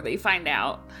before they find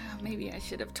out. Maybe I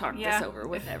should have talked this over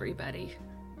with everybody.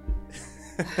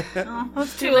 Oh,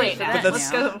 it's too late now. But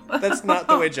Let's go. That's not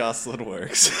the way Jocelyn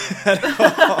works at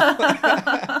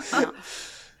all.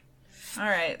 All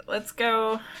right, let's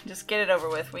go. Just get it over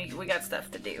with. We got stuff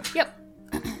to do. Yep.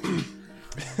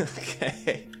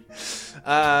 Okay.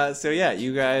 So yeah,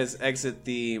 you guys exit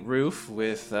the roof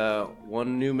with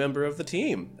one new member of the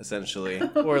team, essentially.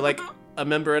 Or a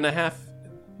member and a half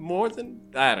more than...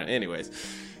 I don't know. Anyways.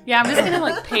 Yeah, I'm just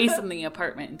going to pace in the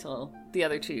apartment until the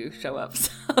other two show up.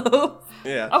 So...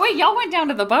 Yeah. Oh wait, y'all went down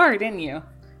to the bar, didn't you?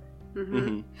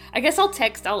 Mm-hmm. I guess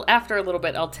after a little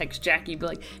bit, I'll text Jackie, be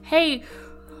like, hey,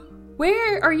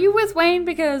 where are you with Wayne?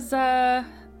 Because,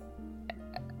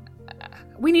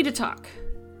 we need to talk.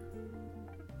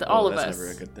 all of that's us.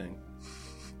 never a good thing.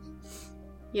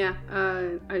 Yeah,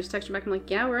 I just texted back. I'm like,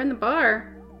 yeah, we're in the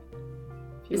bar.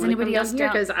 If you Is wanna anybody come else down here?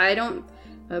 down? Because I don't...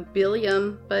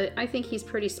 Billiam, but I think he's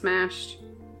pretty smashed.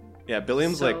 Yeah,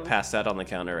 Billiam's So- like passed out on the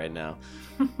counter right now.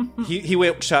 he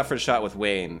went shot for shot with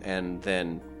Wayne and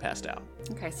then passed out.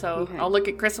 Okay, so Okay. I'll look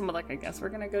at Chris and be like, I guess we're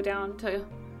gonna go down to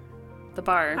the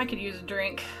bar. I could use a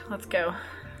drink. Let's go.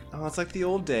 Oh, it's like the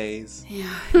old days.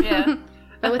 Yeah.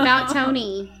 But without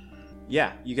Tony.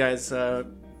 Yeah, you guys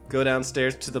go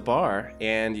downstairs to the bar,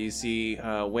 and you see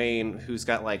Wayne, who's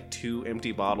got like 2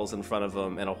 empty bottles in front of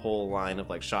him and a whole line of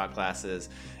like shot glasses,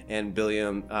 and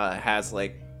Billiam has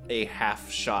like a half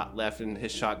shot left in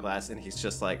his shot glass, and he's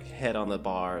just like head on the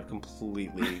bar,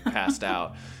 completely passed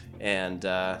out, and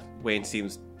Wayne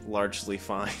seems largely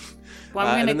fine. Well,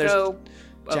 and I'm then gonna there's go.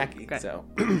 Jackie. okay. So,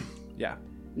 yeah.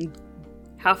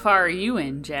 How far are you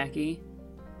in, Jackie?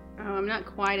 Oh, I'm not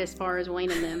quite as far as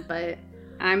Wayne and them, but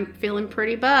I'm feeling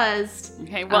pretty buzzed.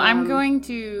 Okay, well, I'm Um, going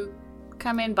to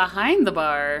come in behind the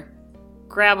bar,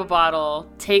 grab a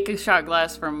bottle, take a shot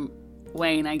glass from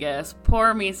Wayne, I guess,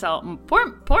 pour myself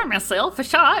a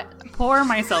shot. Pour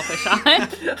myself a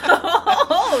shot.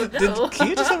 Oh, no. Can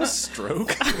you just have a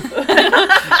stroke?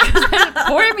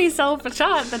 Pour myself a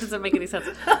shot. That doesn't make any sense.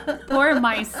 Pour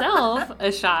myself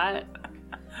a shot.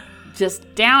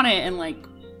 Just down it and like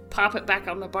pop it back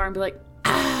on the bar and be like,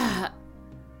 ah.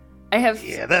 I have.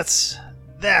 Yeah, that's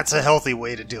a healthy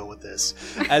way to deal with this.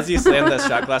 As you slam that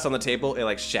shot glass on the table, it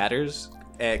like shatters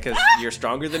because you're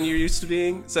stronger than you're used to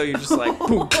being. So you're just like,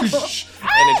 boom, and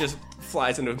it just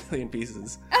flies into a million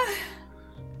pieces.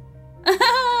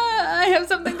 I have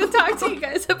something to talk to you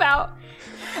guys about.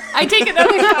 I take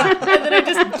another shot and then I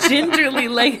just gingerly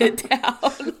lay it down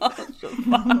on the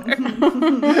bar.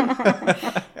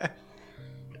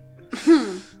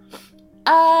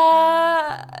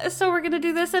 So we're gonna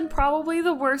do this in probably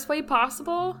the worst way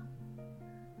possible.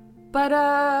 But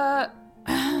A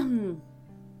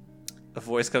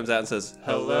voice comes out and says,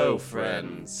 "Hello,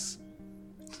 friends."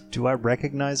 Do I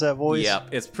recognize that voice? Yep,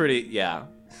 it's pretty. Yeah,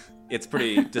 it's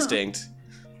pretty distinct.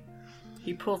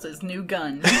 He pulls his new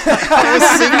gun.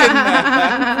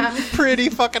 I was thinking pretty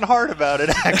fucking hard about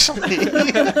it, actually.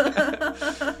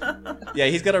 Yeah,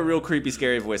 he's got a real creepy,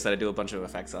 scary voice that I do a bunch of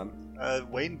effects on.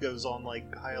 Wayne goes on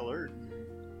like high alert,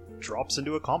 drops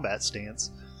into a combat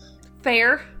stance.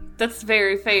 fair. That's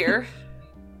very fair.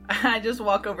 I just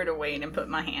walk over to Wayne and put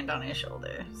my hand on his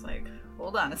shoulder. It's like,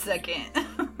 hold on a second.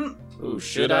 Oh,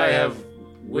 should I have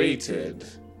waited?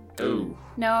 Oh.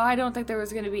 No, I don't think there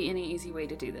was going to be any easy way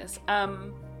to do this.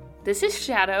 This is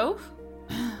Shadow.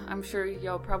 I'm sure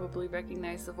y'all probably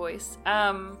recognize the voice.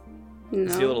 You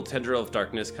see a No. little tendril of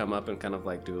darkness come up and kind of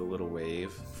like do a little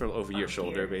wave from over your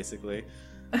shoulder, basically.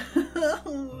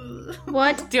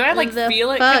 What? Do I like the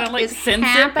feel it? fuck Kind of like is sense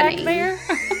happening? it back there?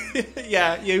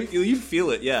 Yeah, you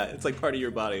feel it. Yeah, it's like part of your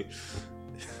body.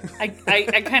 I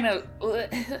kind of a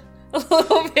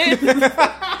little bit.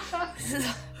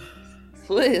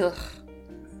 Ugh.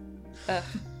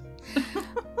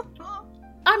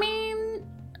 I mean,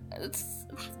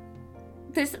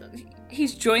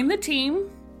 he's joined the team.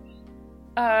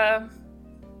 So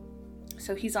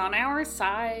he's on our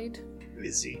side.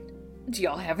 Is he? Do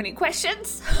y'all have any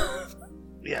questions?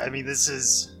 Yeah, I mean, this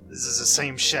is the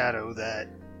same Shadow that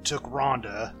took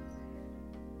Rhonda,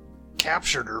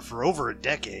 captured her for over a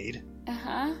decade,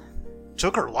 Uh-huh.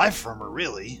 took her life from her,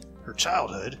 really, her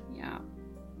childhood. Yeah.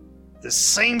 The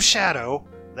same Shadow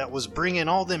that was bringing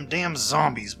all them damn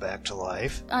zombies back to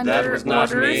life. Under orders.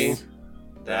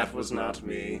 That was not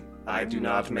me. I do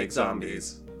not make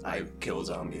zombies. I kill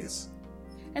zombies.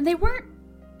 And they weren't.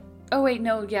 Oh wait,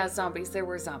 no, yeah, zombies. There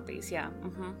were zombies. Yeah.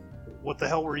 Mm-hmm. What the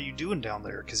hell were you doing down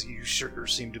there? Because you sure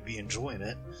seem to be enjoying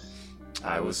it.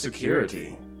 I was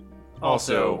security.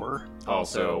 Or-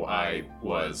 Also, I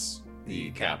was the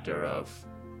captor of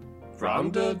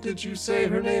Rhonda, did you say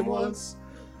her name was?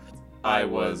 I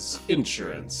was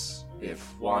insurance.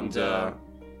 If Wanda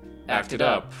acted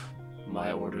up,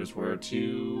 my orders were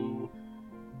to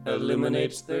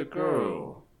eliminate the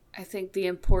girl. I think the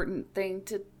important thing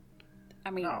to.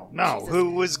 I mean. No. Jesus.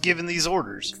 Who was giving these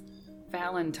orders?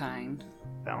 Valentine.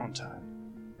 Valentine.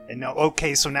 And now,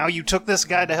 okay, so now you took this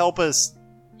guy to help us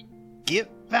get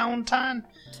Valentine?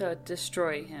 To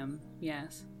destroy him,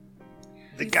 yes.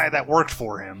 The guy that worked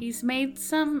for him. He's made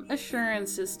some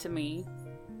assurances to me.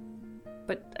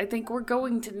 But I think we're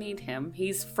going to need him.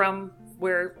 He's from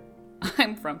where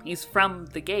I'm from. He's from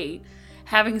the gate.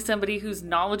 Having somebody who's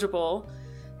knowledgeable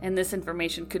and this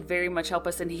information could very much help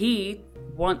us. And he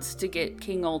wants to get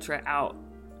King Ultra out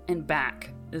and back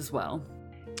as well.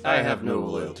 I have no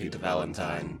loyalty to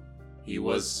Valentine. He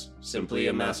was simply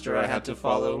a master I had to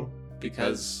follow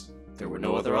because there were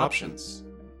no other options.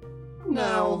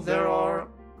 Now there are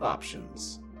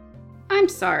options. I'm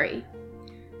sorry,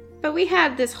 but we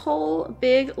had this whole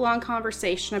big, long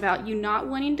conversation about you not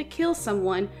wanting to kill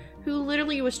someone who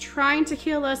literally was trying to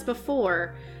kill us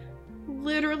before.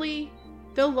 Literally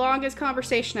the longest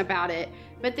conversation about it.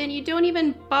 But then you don't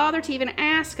even bother to even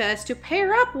ask us to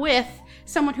pair up with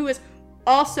someone who is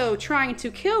also trying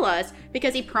to kill us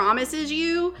because he promises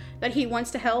you that he wants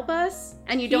to help us,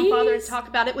 and you don't bother to talk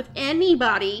about it with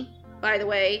anybody, by the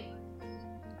way.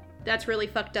 That's really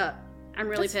fucked up. I'm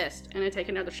really pissed, and I take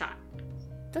another shot.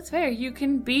 That's fair. You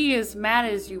can be as mad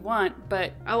as you want,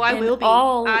 but I will be.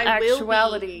 All I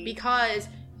actuality, will be, because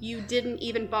you didn't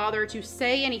even bother to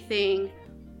say anything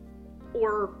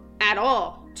or at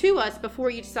all to us before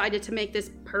you decided to make this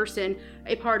person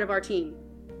a part of our team.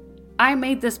 I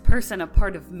made this person a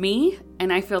part of me,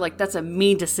 and I feel like that's a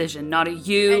me decision, not a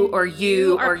you And or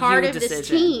you are or part you of decision. this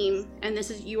team, and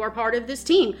you are part of this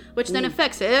team, which then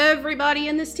affects everybody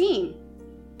in this team.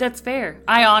 That's fair.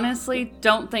 I honestly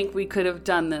don't think we could have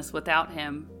done this without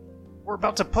him. We're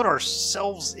about to put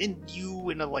ourselves in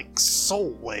you in a,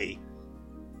 soul way.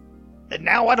 And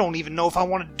now I don't even know if I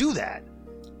want to do that.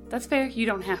 That's fair. You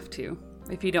don't have to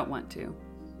if you don't want to.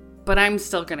 But I'm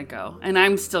still gonna go, and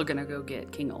I'm still gonna go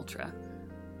get King Ultra.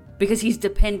 Because he's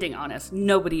depending on us.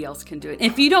 Nobody else can do it.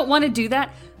 If you don't want to do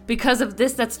that because of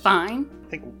this, that's fine. I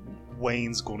think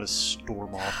Wayne's going to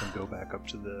storm off and go back up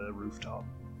to the rooftop.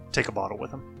 Take a bottle with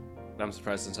him. I'm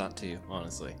surprised it's not to you,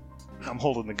 honestly. I'm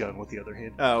holding the gun with the other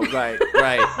hand. Oh, right,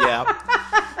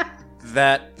 yeah.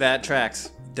 That tracks,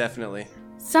 definitely.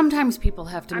 Sometimes people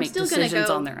have to I'm make still gonna decisions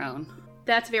go. on their own.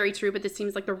 That's very true, but this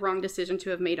seems like the wrong decision to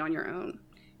have made on your own.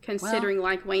 Considering,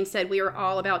 like Wayne said, we are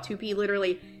all about to be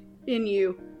literally in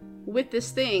you with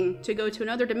this thing to go to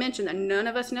another dimension that none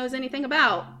of us knows anything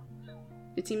about.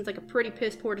 It seems like a pretty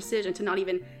piss poor decision to not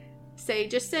even say, you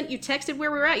texted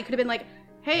where we were at. You could have been like,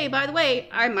 hey, by the way,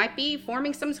 I might be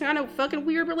forming some kind of fucking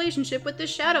weird relationship with this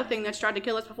shadow thing that's tried to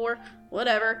kill us before.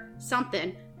 Whatever.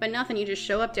 Something. But nothing. You just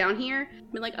show up down here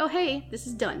and be like, oh, hey, this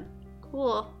is done.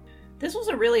 Cool. This was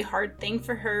a really hard thing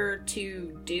for her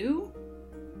to do.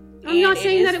 I'm not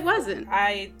saying that it wasn't.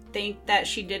 I think that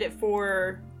she did it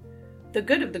for the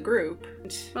good of the group.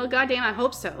 Well, goddamn, I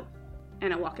hope so.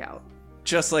 And I walk out.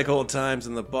 Just like old times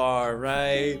in the bar,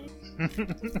 right?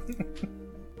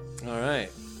 All right.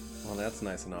 Well, that's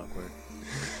nice and awkward.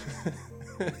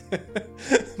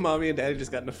 Mommy and Daddy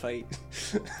just got in a fight.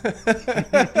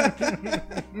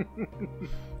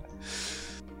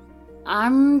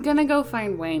 I'm gonna go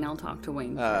find Wayne. I'll talk to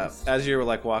Wayne first. As you're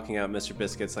walking out, Mr.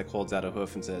 Biscuits holds out a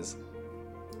hoof and says,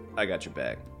 "I got your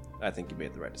back. I think you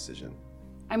made the right decision."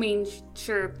 I mean,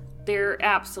 sure, they're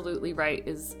absolutely right.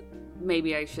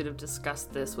 Maybe I should have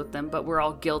discussed this with them, but we're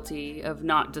all guilty of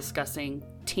not discussing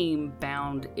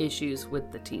team-bound issues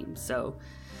with the team. So,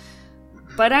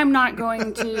 but I'm not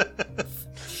going to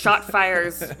shot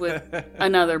fires with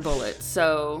another bullet.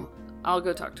 So I'll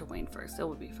go talk to Wayne first. It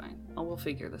will be fine. We'll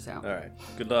figure this out. All right.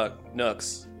 Good luck,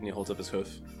 Nux. And he holds up his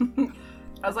hoof.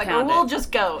 I was like, Pound we'll it.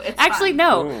 just go. It's Actually, fine.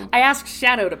 no. Ooh. I asked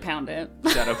Shadow to pound it.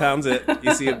 Shadow pounds it.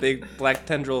 You see a big black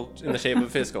tendril in the shape of a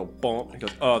fist go bonk. He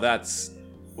goes, "Oh, that's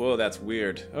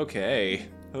weird. Okay.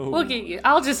 Oh. We'll get you.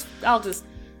 I'll just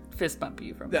fist bump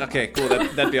you from there. Okay, cool.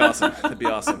 That'd be awesome. That'd be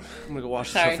awesome. I'm gonna go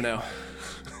wash this Sorry. hoof now."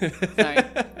 Sorry.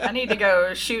 I need to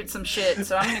go shoot some shit,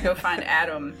 so I'm gonna go find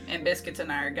Adam, and Biscuits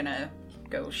and I are gonna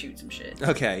go shoot some shit.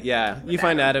 Okay, yeah. You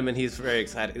find Adam, and he's very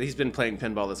excited. He's been playing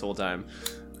pinball this whole time.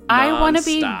 I want to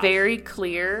be Non-stop. very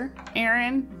clear,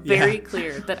 Aaron, very Yeah.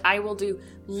 clear, that I will do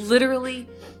literally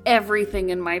everything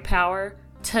in my power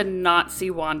to not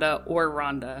see Wanda or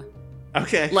Rhonda.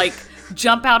 Okay. Like,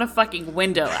 jump out a fucking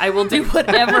window. I will do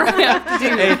whatever I have to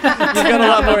do. Hey, you've got a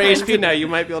lot more HP now. You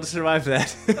might be able to survive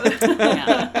that.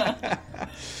 Yeah.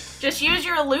 Just use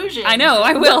your illusion. I know,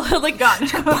 I will. Like, Gun.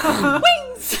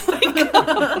 wings!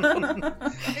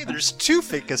 Hey, there's two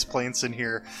Ficus plants in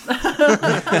here.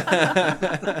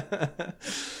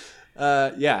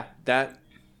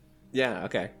 Yeah,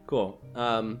 okay, cool.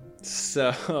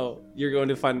 So you're going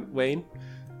to find Wayne?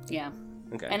 Yeah.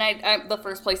 Okay. And I the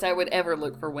first place I would ever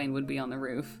look for Wayne would be on the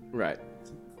roof. Right.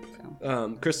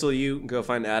 So. Crystal, you go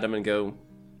find Adam and go,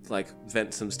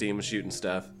 vent some steam shooting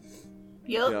stuff.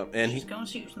 Yep. Yep, and He's he- gonna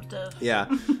shoot some stuff. Yeah.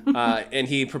 And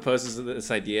he proposes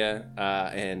this idea,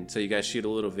 and so you guys shoot a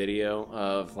little video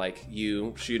of,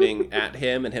 you shooting at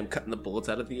him and him cutting the bullets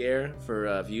out of the air for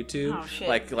YouTube. Oh, shit.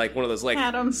 Like one of those,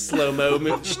 Adam.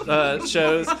 slow-mo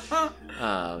shows.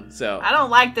 So... I don't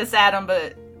like this, Adam,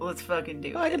 but Let's fucking do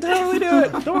it. I can totally do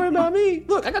it. Don't worry about me.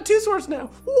 Look, I got 2 swords now.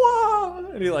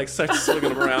 Whoa! And he like starts swinging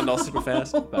them around all super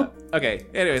fast. But okay.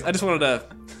 Anyways, I just wanted to.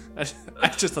 I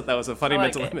just thought that was a funny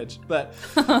mental image. But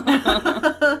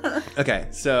okay,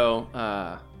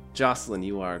 so Jocelyn,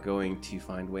 you are going to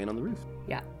find Wayne on the roof.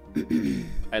 Yeah.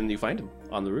 And you find him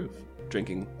on the roof,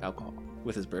 drinking alcohol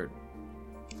with his bird.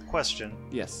 Question.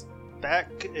 Yes.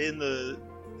 Back in the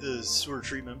sewer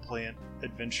treatment plant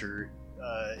adventure,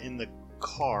 in the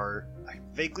car, I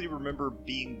vaguely remember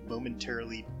being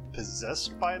momentarily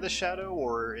possessed by the shadow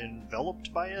or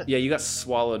enveloped by it. Yeah, you got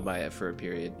swallowed by it for a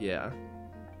period. Yeah.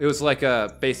 It was like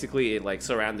basically it like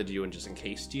surrounded you and just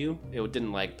encased you. It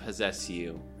didn't like possess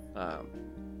you.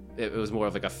 It was more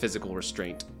of like a physical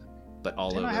restraint, but all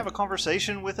Didn't over. I have a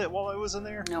conversation with it while I was in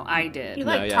there? No, I did. You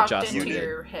No, like yeah, talked Jocelyn into did.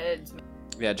 your heads.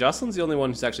 Yeah, Jocelyn's the only one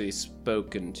who's actually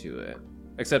spoken to it.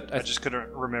 Except I just couldn't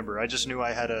remember. I just knew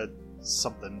I had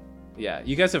something. yeah,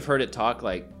 you guys have heard it talk.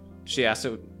 Like she asked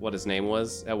it what his name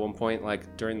was at one point,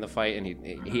 like during the fight, and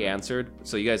he answered.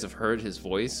 So you guys have heard his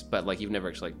voice, but like you've never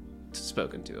actually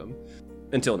spoken to him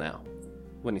until now,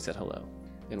 when he said hello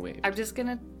and waved. I'm just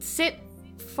gonna sit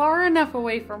far enough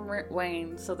away from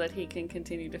Wayne so that he can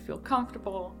continue to feel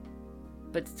comfortable,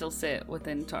 but still sit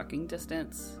within talking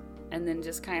distance, and then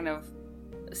just kind of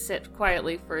sit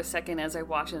quietly for a second as I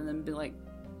watch him and be like,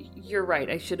 you're right,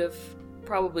 I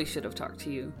probably should have talked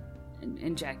to you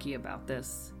and Jackie about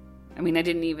this. I mean, I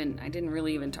didn't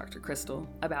really even talk to Crystal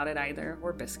about it either,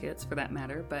 or Biscuits for that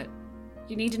matter, but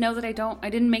you need to know that I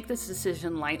didn't make this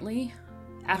decision lightly.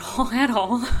 At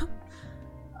all.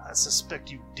 I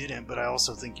suspect you didn't, but I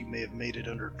also think you may have made it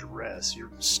under duress.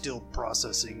 You're still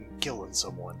processing killing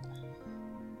someone.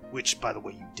 Which, by the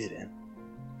way, you didn't.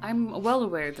 I'm well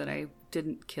aware that I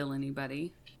didn't kill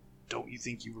anybody. Don't you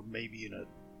think you were maybe in a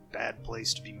bad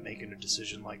place to be making a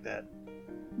decision like that?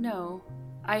 No.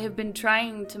 I have been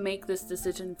trying to make this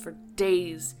decision for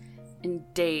days and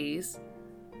days.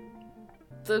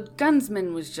 The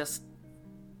gunsman was just,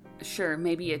 sure,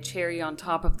 maybe a cherry on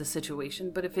top of the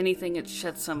situation, but if anything, it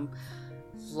shed some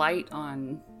light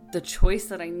on the choice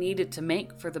that I needed to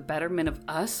make for the betterment of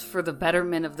us, for the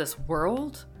betterment of this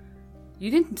world.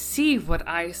 You didn't see what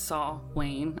I saw,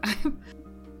 Wayne. I've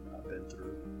been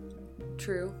through.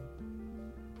 True.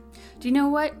 Do you know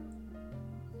what?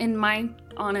 In my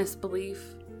honest belief,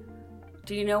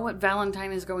 do you know what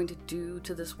Valentine is going to do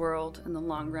to this world in the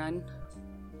long run?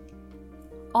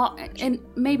 And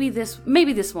maybe this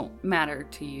won't matter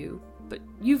to you, but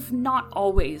you've not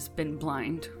always been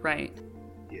blind, right?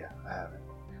 Yeah, I haven't.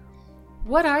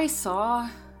 What I saw,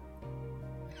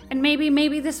 and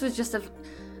maybe this was just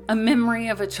a memory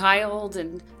of a child,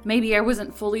 and maybe I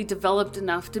wasn't fully developed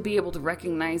enough to be able to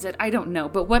recognize it, I don't know,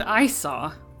 but what I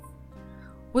saw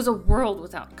was a world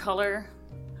without color,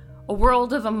 a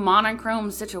world of a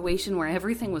monochrome situation where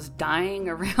everything was dying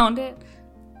around it.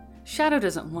 Shadow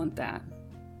doesn't want that.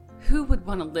 Who would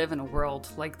want to live in a world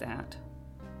like that?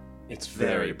 It's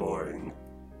very boring.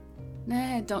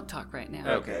 Nah, don't talk right now.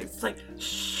 Okay. It's like,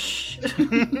 shh.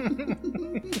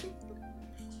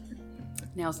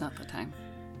 Now's not the time.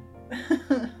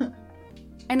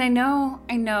 And I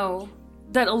know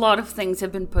that a lot of things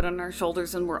have been put on our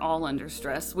shoulders and we're all under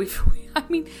stress. We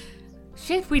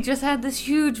just had this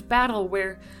huge battle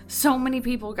where so many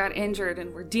people got injured,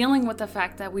 and we're dealing with the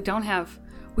fact that we don't have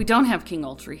King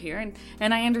Ultra here,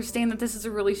 and I understand that this is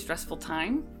a really stressful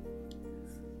time.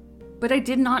 But I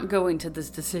did not go into this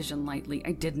decision lightly.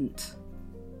 I didn't.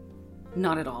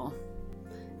 Not at all.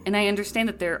 And I understand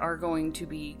that there are going to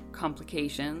be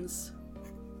complications.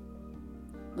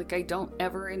 Like, I don't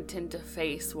ever intend to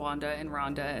face Wanda and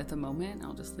Rhonda at the moment.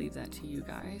 I'll just leave that to you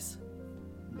guys.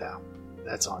 No,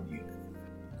 that's on you.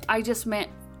 I just meant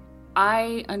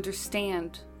I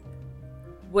understand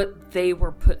what they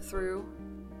were put through,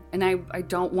 and I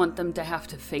don't want them to have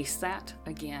to face that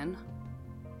again.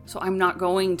 So I'm not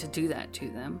going to do that to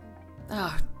them.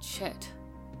 Oh, shit.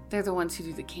 They're the ones who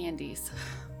do the candies.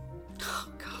 Oh,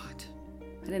 God.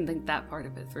 I didn't think that part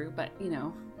of it through, but,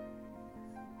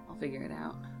 I'll figure it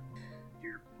out.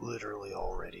 You're literally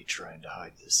already trying to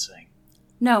hide this thing.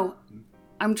 No,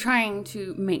 I'm trying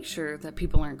to make sure that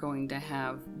people aren't going to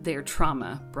have their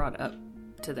trauma brought up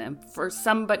to them. For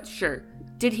some, but sure.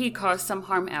 Did he cause some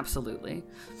harm? Absolutely.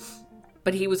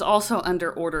 But he was also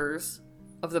under orders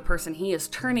of the person he is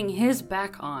turning his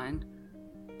back on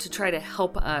to try to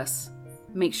help us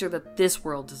make sure that this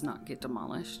world does not get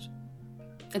demolished.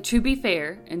 And to be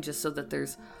fair, and just so that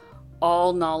there's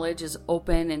all knowledge is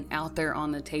open and out there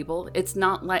on the table, it's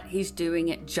not like he's doing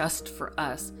it just for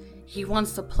us. He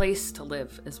wants a place to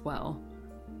live as well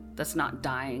that's not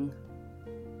dying,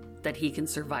 that he can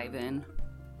survive in.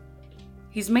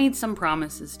 He's made some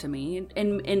promises to me,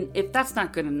 and if that's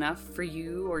not good enough for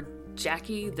you or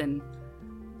Jackie, then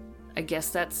I guess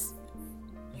that's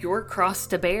your cross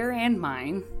to bear and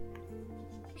mine.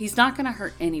 He's not going to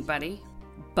hurt anybody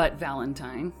but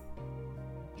Valentine.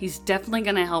 He's definitely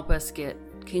going to help us get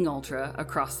King Ultra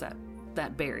across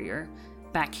that barrier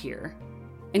back here.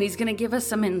 And he's going to give us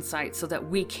some insight so that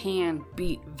we can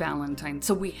beat Valentine,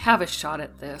 so we have a shot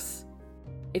at this.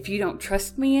 If you don't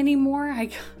trust me anymore,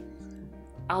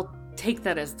 I'll take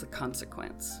that as the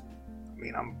consequence. I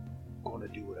mean, I'm going to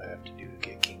do what I have to do to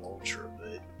get King Ultra,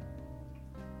 but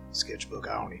Sketchbook,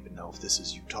 I don't even know if this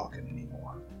is you talking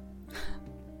anymore.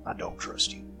 I don't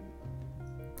trust you.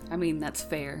 I mean, that's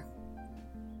fair.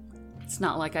 It's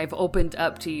not like I've opened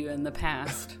up to you in the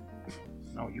past.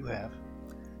 No, you have.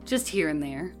 Just here and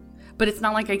there. But it's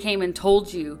not like I came and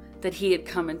told you that he had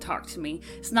come and talked to me.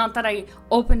 It's not that I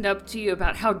opened up to you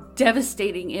about how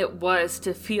devastating it was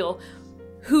to feel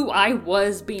who I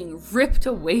was being ripped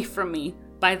away from me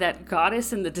by that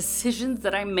goddess and the decisions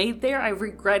that I made there. I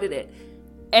regretted it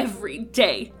every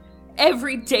day.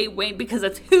 Every day, Wayne, because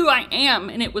that's who I am,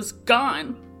 and it was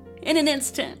gone in an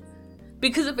instant.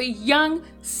 Because of a young,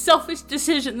 selfish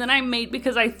decision that I made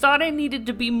because I thought I needed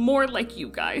to be more like you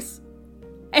guys.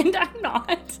 And I'm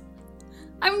not.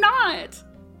 I'm not.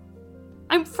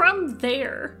 I'm from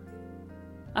there.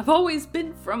 I've always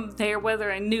been from there, whether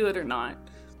I knew it or not.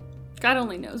 God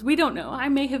only knows. We don't know. I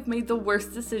may have made the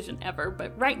worst decision ever,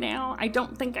 but right now, I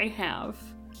don't think I have.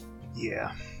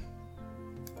 Yeah.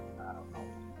 I don't know.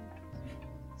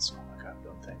 It's not like I've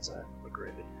done things I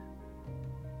regretted.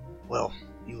 Well,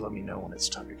 you let me know when it's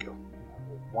time to go.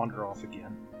 We'll wander off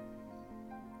again.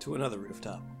 To another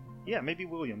rooftop. Yeah, maybe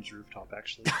William's rooftop,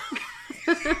 actually.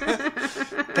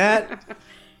 That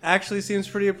actually seems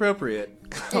pretty appropriate,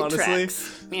 honestly.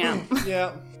 Tracks. Yeah.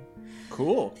 Yeah.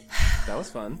 Cool. That was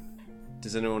fun.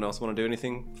 Does anyone else want to do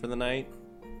anything for the night,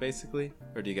 basically?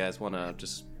 Or do you guys want to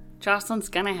just... Jocelyn's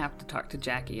gonna have to talk to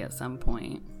Jackie at some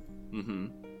point. Mm-hmm.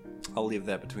 I'll leave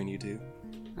that between you two.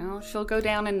 Well, she'll go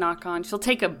down and knock on. She'll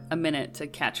take a minute to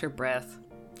catch her breath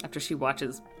after she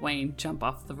watches Wayne jump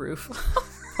off the roof.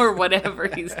 Or whatever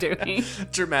he's doing.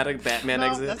 Dramatic Batman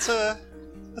exit.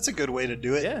 That's a good way to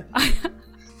do it.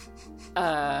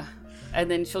 Yeah. And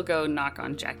then she'll go knock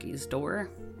on Jackie's door.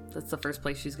 That's the first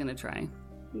place she's gonna try.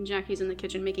 Jackie's in the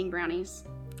kitchen making brownies.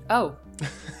 Oh.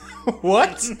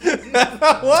 What?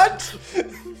 What?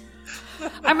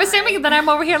 I'm assuming that I'm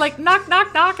over here like knock,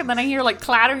 knock, knock, and then I hear like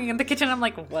clattering in the kitchen. I'm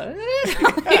like, what?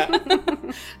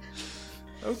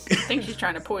 Okay. I think she's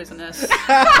trying to poison us.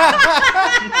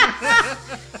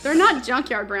 They're not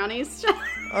junkyard brownies.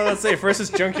 Oh, let's say first it's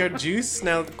junkyard juice,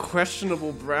 now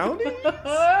questionable brownie?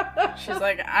 She's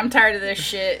like, I'm tired of this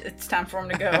shit. It's time for him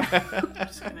to go. I'm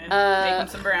just gonna make him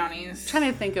some brownies.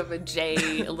 Trying to think of a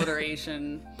J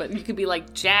alliteration, but you could be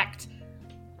like jacked,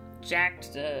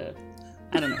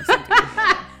 I don't know. Something like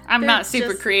that. I'm not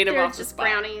super creative off the spot.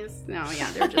 Brownies. No,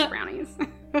 yeah, they're just brownies.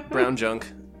 Brown junk.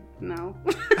 No.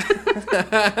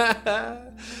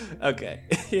 Okay.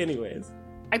 Anyways.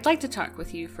 I'd like to talk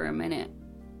with you for a minute.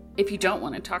 If you don't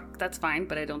want to talk, that's fine,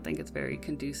 but I don't think it's very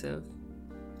conducive.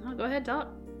 Oh, go ahead, talk.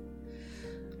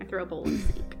 I throw a bowl in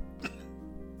the sink.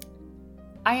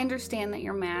 I understand that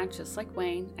you're mad, just like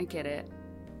Wayne. I get it.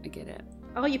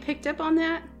 Oh, you picked up on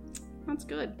that? That's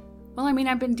good. Well, I mean,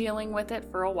 I've been dealing with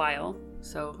it for a while,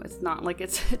 so it's not like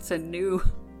it's a new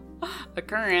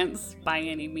occurrence by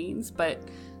any means, but...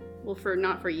 Well,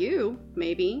 not for you,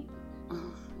 maybe. Yeah.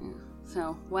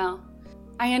 So, well,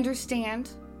 I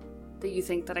understand that you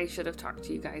think that I should have talked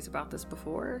to you guys about this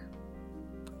before.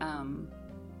 And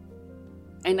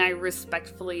I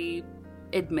respectfully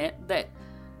admit that,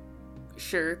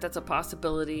 sure, that's a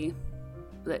possibility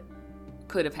that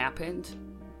could have happened.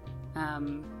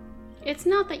 It's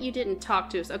not that you didn't talk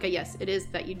to us. Okay, yes, it is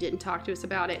that you didn't talk to us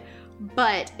about it.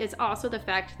 But it's also the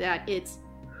fact that it's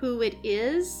who it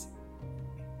is.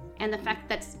 And the fact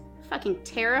that's fucking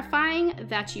terrifying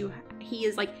that he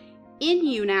is like in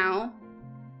you now.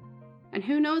 And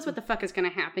who knows what the fuck is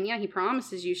gonna happen. Yeah, he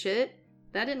promises you shit.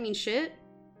 That didn't mean shit.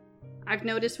 I've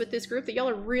noticed with this group that y'all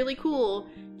are really cool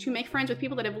to make friends with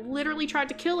people that have literally tried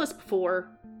to kill us before.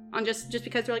 On just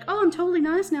because they're like, oh, I'm totally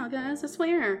nice now, guys, I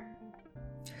swear.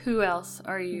 Who else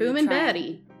are you? Boom and trying-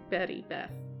 Betty. Betty.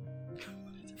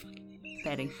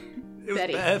 Betty.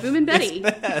 Beth. Boom and Betty.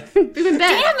 It's Beth. Boom and Beth.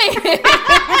 Damn it!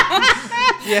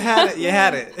 You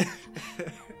had it.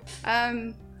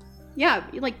 Yeah,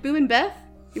 like Boom and Beth.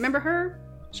 You remember her?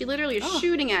 She literally is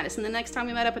shooting at us, and the next time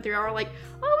we met up with her, we were like,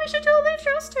 oh, we should totally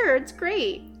trust her. It's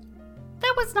great.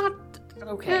 That was not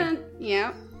okay.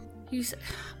 Yeah.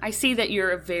 I see that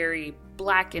you're a very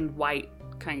black and white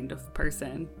kind of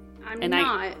person. I'm And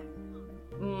not.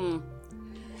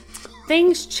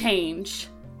 Things change,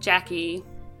 Jackie.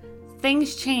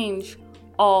 Things change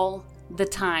all the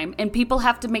time. And people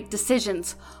have to make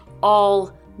decisions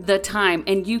all the time.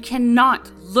 And you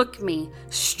cannot look me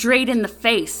straight in the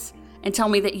face and tell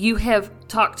me that you have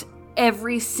talked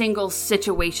every single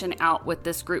situation out with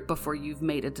this group before you've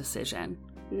made a decision.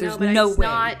 There's no it's way.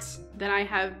 Not that I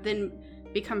have then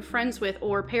become friends with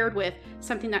or paired with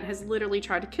something that has literally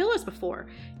tried to kill us before.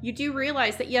 You do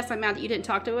realize that, yes, I'm mad that you didn't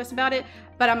talk to us about it,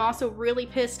 but I'm also really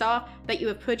pissed off that you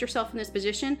have put yourself in this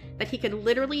position that he could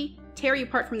literally tear you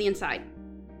apart from the inside.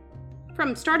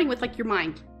 From starting with, like, your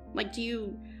mind. Like,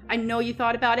 I know you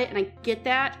thought about it, and I get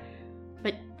that,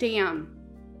 but damn.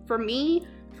 For me,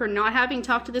 for not having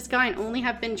talked to this guy and only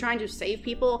have been trying to save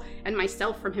people and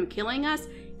myself from him killing us,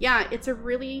 yeah, it's a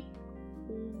really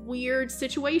weird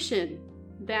situation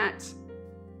that,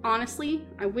 honestly,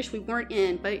 I wish we weren't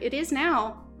in, but it is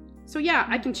now. So yeah,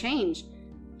 I can change.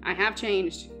 I have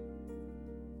changed.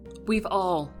 We've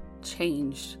all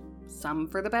changed. Some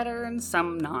for the better and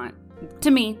some not. To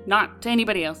me, not to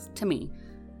anybody else, to me.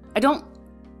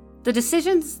 The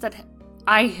decisions that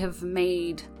I have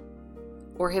made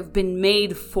or have been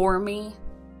made for me,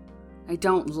 I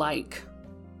don't like.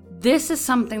 This is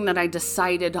something that I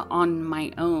decided on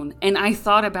my own, and I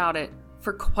thought about it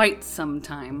for quite some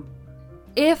time.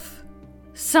 If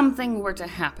something were to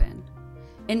happen,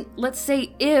 and let's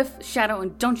say if Shadow,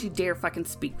 and don't you dare fucking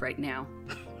speak right now.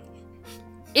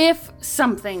 If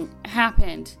something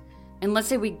happened, and let's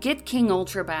say we get King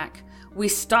Ultra back, we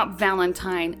stop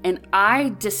Valentine, and I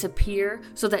disappear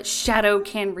so that Shadow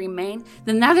can remain,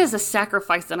 then that is a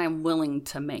sacrifice that I'm willing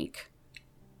to make.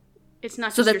 It's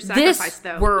not So just that your this sacrifice,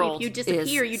 though. world If you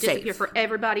disappear, is you disappear safe. for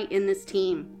everybody in this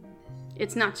team.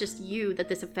 It's not just you that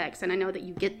this affects, and I know that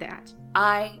you get that.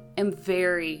 I am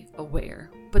very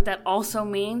aware, but that also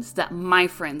means that my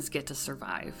friends get to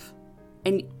survive.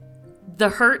 And the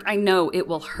hurt, I know it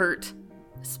will hurt,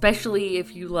 especially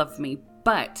if you love me,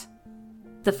 but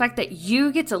the fact that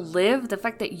you get to live, the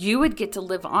fact that you would get to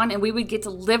live on, and we would get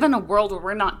to live in a world where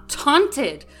we're not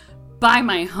taunted by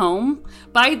my home,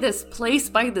 by this place,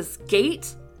 by this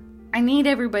gate, I need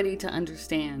everybody to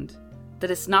understand that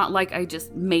it's not like I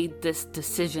just made this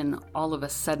decision all of a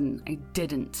sudden. I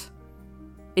didn't.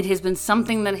 It has been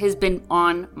something that has been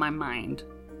on my mind.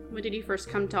 When did he first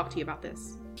come talk to you about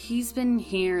this? He's been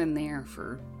here and there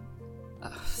for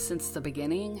since the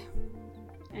beginning.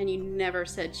 And you never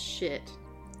said shit.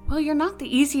 Well, you're not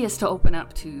the easiest to open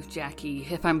up to, Jackie,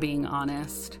 if I'm being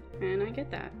honest. And I get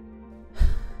that.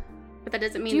 But that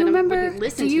doesn't mean Do you that I remember? wouldn't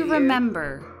listen Do to you you.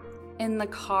 remember in the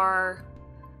car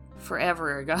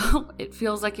forever ago? It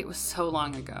feels like it was so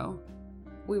long ago.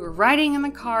 We were riding in the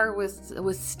car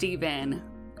with Steven,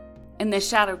 and the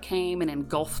shadow came and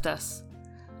engulfed us.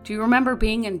 Do you remember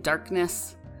being in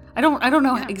darkness? I don't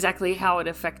know exactly how it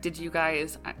affected you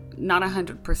guys. Not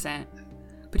 100%.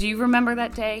 But do you remember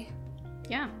that day?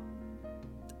 Yeah.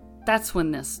 That's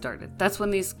when this started. That's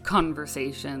when these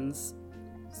conversations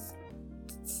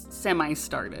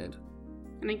semi-started.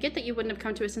 And I get that you wouldn't have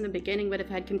come to us in the beginning, but if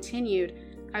it had continued,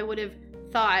 I would have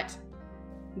thought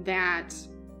that...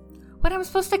 What, I'm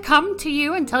supposed to come to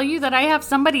you and tell you that I have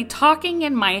somebody talking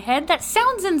in my head? That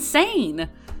sounds insane.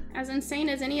 As insane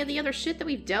as any of the other shit that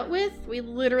we've dealt with, we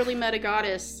literally met a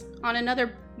goddess on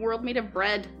another world made of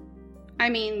bread. I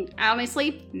mean,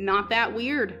 honestly, not that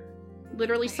weird.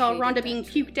 Literally saw Rhonda being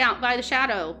puked out by the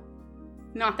shadow.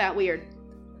 Not that weird.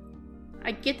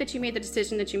 I get that you made the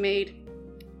decision that you made.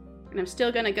 And I'm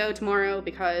still gonna go tomorrow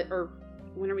because... Or,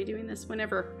 when are we doing this?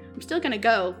 Whenever. I'm still gonna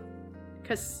go.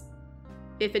 Because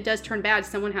if it does turn bad,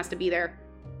 someone has to be there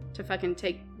to fucking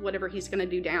take whatever he's gonna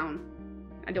do down.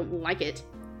 I don't like it.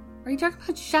 Are you talking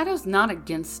about Shadow's not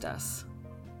against us?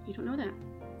 You don't know that.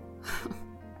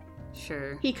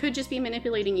 Sure. He could just be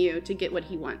manipulating you to get what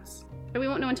he wants. But we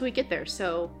won't know until we get there,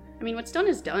 so... I mean, what's done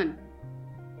is done.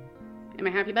 Am I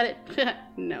happy about it?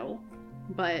 No.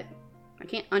 But I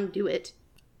can't undo it.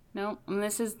 No, and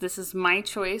this is my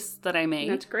choice that I made.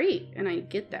 And that's great, and I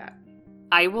get that.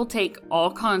 I will take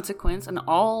all consequence and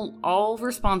all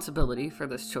responsibility for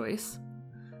this choice.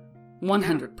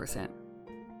 100%.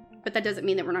 But that doesn't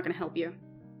mean that we're not going to help you.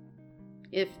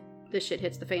 If this shit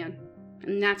hits the fan.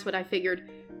 And that's what I figured.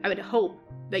 I would hope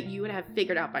that you would have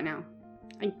figured out by now.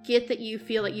 I get that you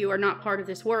feel that you are not part of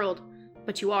this world,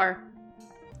 but you are.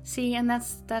 See, and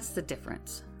that's the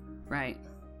difference, right?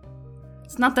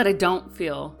 It's not that I don't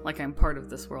feel like I'm part of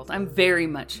this world. I'm very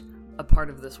much a part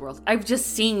of this world. I've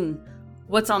just seen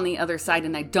what's on the other side,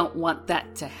 and I don't want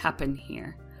that to happen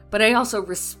here. But I also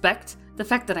respect the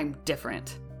fact that I'm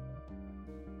different.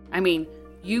 I mean,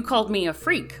 You called me a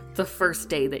freak the first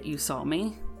day that you saw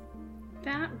me.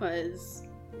 That was...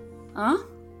 Huh?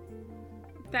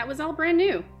 That was all brand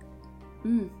new.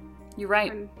 You're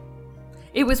right.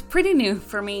 It was pretty new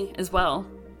for me as well,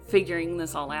 figuring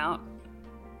this all out.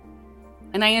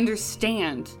 And I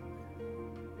understand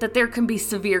that there can be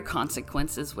severe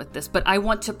consequences with this, but I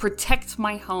want to protect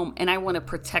my home and I want to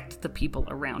protect the people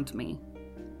around me.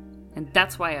 And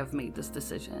that's why I've made this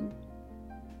decision.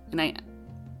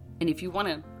 And if you want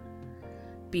to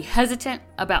be hesitant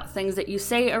about things that you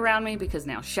say around me because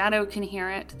now Shadow can hear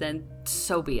it, then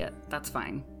so be it. That's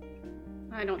fine.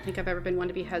 I don't think I've ever been one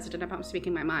to be hesitant about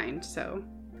speaking my mind, so...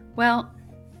 Well,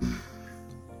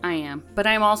 I am. But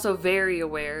I'm also very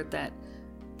aware that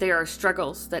there are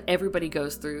struggles that everybody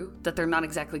goes through that they're not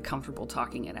exactly comfortable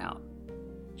talking it out.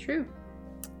 True.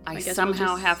 I guess somehow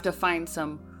we'll just... have to find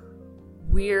some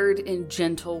weird and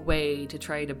gentle way to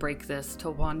try to break this to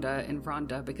Wanda and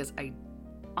Rhonda because I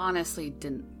honestly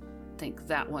didn't think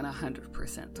that one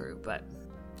 100% through, but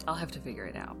I'll have to figure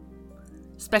it out.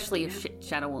 Especially if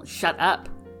Shadow won't shut up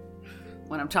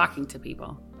when I'm talking to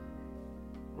people.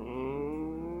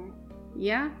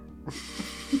 Yeah.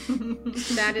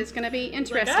 That is going to be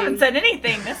interesting. I haven't said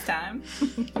anything this time.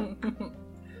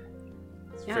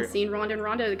 Yeah, seeing Rhonda and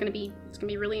Rhonda it's gonna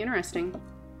be really interesting.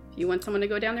 If you want someone to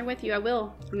go down there with you, I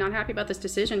will. I'm not happy about this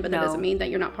decision, but that doesn't mean that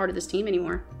you're not part of this team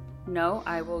anymore. No,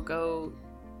 I will go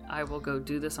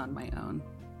do this on my own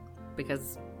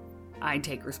because I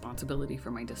take responsibility for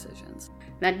my decisions.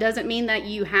 That doesn't mean that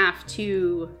you have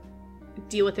to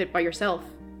deal with it by yourself.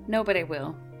 No, but I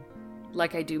will.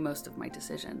 Like I do most of my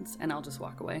decisions, and I'll just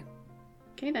walk away.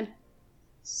 Okay, then.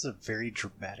 This is a very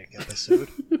dramatic episode.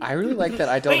 I really like that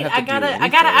I don't have to I got do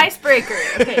an icebreaker.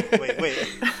 Okay. Wait.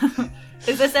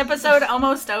 Is this episode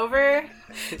almost over?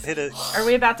 Hit it. Are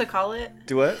we about to call it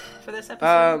Do what? for this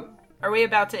episode? Are we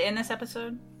about to end this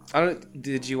episode?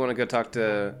 Did you want to go talk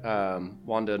to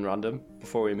Wanda and Rhonda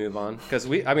before we move on? Because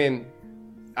I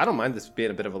don't mind this being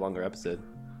a bit of a longer episode.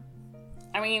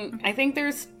 I mean, I think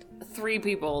there's 3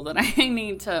 people that I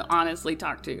need to honestly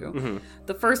talk to. Mm-hmm.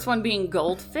 The first one being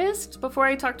Goldfist before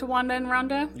I talk to Wanda and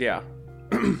Rhonda. Yeah.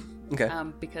 Okay.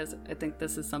 Because I think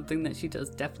this is something that she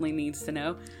definitely needs to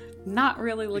know. Not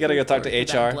really looking. You gotta go talk forward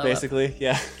to that HR, blow up. basically.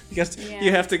 Yeah.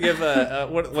 You have to give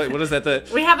what is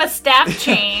that? We have a staff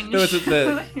change. No, is it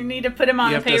the- You need to put him on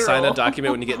You a have payroll. to sign a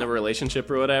document when you get in a relationship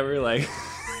or whatever. Like.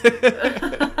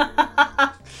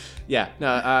 Yeah.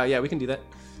 No. Yeah. We can do that.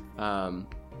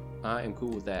 I am cool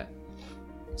with that.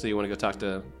 So you want to go talk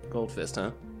to Goldfist,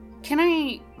 huh? Can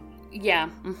I? Yeah.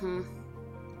 Mm-hmm.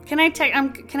 Can I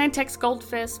text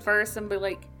Goldfist first and be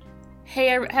like,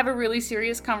 "Hey, I have a really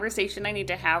serious conversation I need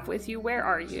to have with you. Where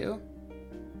are you?"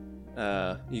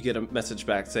 You get a message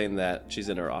back saying that she's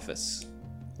in her office,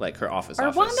 like her office. Are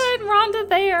office. Wanda and Rhonda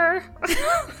there?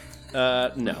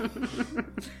 No.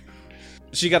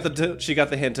 She got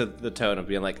the hint of the tone of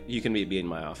being like, "You can meet me in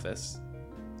my office."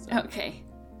 So. Okay.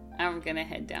 I'm gonna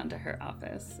head down to her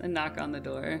office and knock on the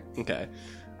door. Okay.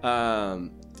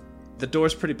 The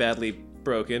door's pretty badly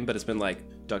broken, but it's been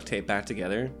like duct taped back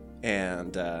together,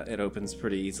 and it opens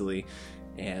pretty easily.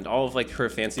 And all of like her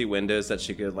fancy windows that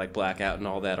she could like black out and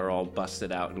all that are all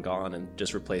busted out and gone and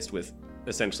just replaced with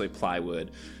essentially plywood.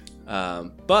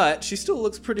 But she still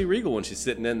looks pretty regal when she's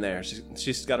sitting in there.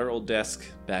 She's got her old desk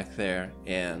back there,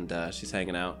 and she's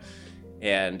hanging out.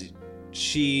 And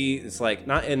she is like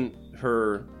not in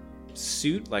her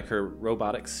suit, like her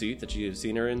robotic suit that you've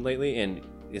seen her in lately, and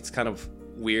it's kind of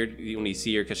weird when you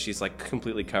see her because she's like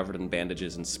completely covered in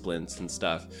bandages and splints and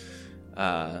stuff.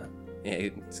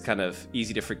 It's kind of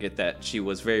easy to forget that she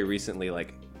was very recently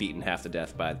like beaten half to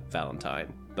death by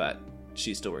Valentine, but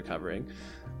she's still recovering.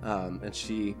 And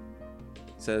she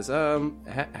says,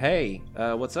 hey,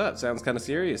 what's up? Sounds kind of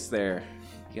serious there.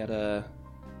 You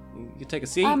take a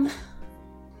seat.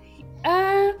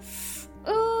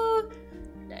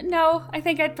 No, I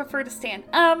think I'd prefer to stand.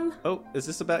 Oh, is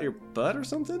this about your butt or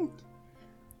something?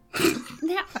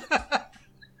 Now,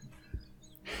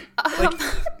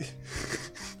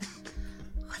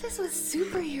 what is with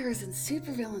superheroes and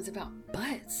supervillains about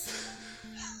butts?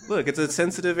 Look, it's a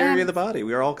sensitive area of the body.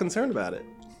 We are all concerned about it.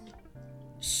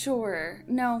 Sure.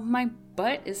 No, my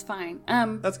butt is fine.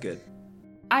 That's good.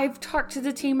 I've talked to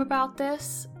the team about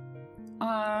this.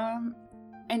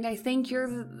 And I think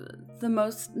you're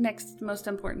the next most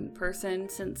important person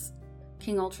since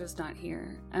King Ultra's not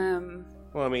here.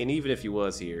 Well, I mean, even if he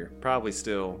was here, probably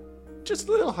still just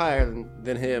a little higher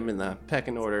than him in the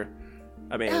pecking order.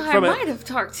 I mean, I might have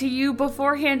talked to you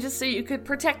beforehand just so you could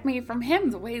protect me from him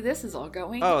the way this is all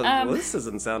going. Oh, well, this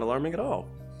doesn't sound alarming at all.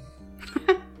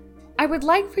 I would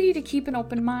like for you to keep an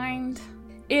open mind.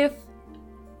 if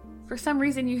for some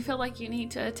reason you feel like you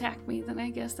need to attack me, then I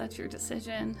guess that's your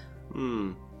decision.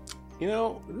 You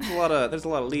know, there's a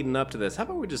lot of leading up to this. How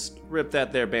about we just rip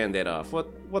that there Band-Aid off?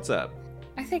 What's up?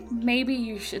 I think maybe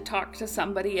you should talk to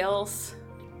somebody else.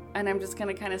 And I'm just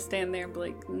gonna kind of stand there and be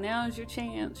like, now's your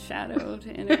chance, Shadow, to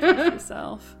introduce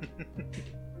yourself.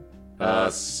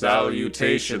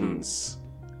 Salutations.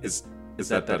 Is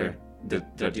that better? Did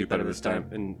I do better this time?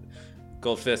 And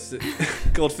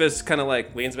Goldfist kind of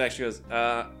like leans back. She goes,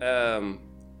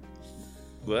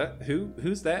 what?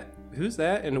 Who's that? Who's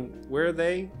that? And where are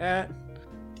they at?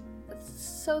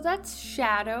 So that's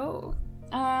Shadow.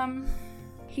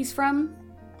 He's from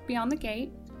Beyond the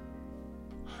Gate.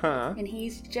 Huh? And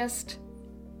he's just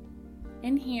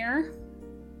in here,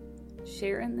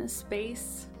 sharing this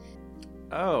space.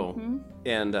 Oh.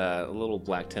 And a little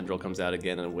black tendril comes out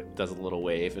again and does a little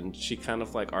wave, and she kind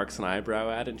of like arcs an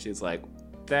eyebrow at it, and she's like,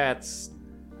 that's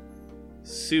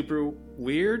super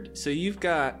weird. So you've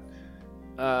got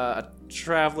a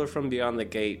traveler from Beyond the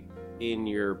Gate in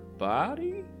your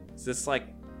body? Is this like,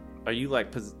 are you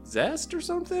like possessed or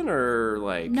something? Or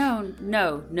like...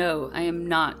 No, I am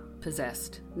not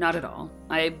possessed. Not at all.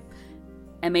 I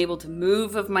am able to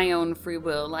move of my own free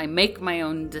will. I make my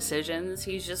own decisions.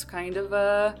 He's just kind of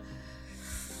a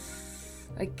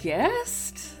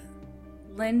guest?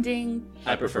 Lending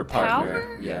I prefer partner,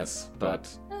 power? yes, but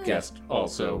guest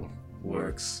also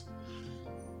works.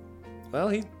 Well,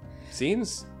 he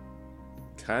seems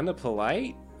kind of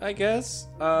polite, I guess.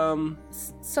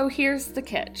 So here's the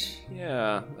catch.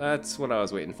 Yeah, that's what I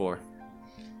was waiting for.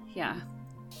 Yeah.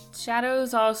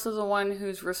 Shadow's also the one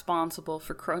who's responsible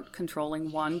for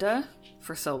controlling Wanda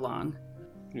for so long.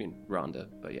 I mean, Rhonda,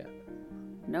 but yeah.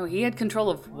 No, he had control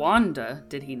of Wanda,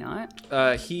 did he not?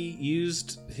 He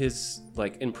used his,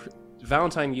 like,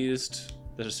 Valentine used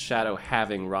the Shadow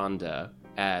having Rhonda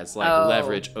as, like,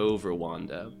 leverage over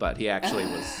Wanda, but he actually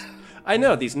was... I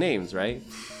know, these names, right?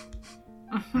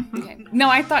 Okay. No,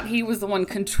 I thought he was the one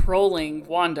controlling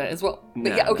Wanda as well. But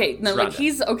No, yeah, okay, no, no, like Rhonda.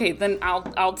 he's okay. Then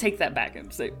I'll take that back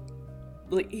and say,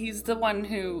 like, he's the one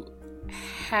who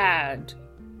had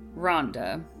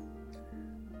Rhonda.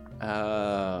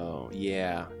 Oh,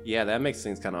 yeah. Yeah, that makes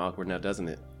things kind of awkward now, doesn't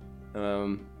it?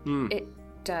 It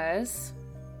does.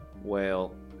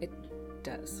 Well, It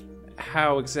does.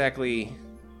 how exactly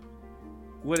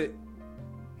would it...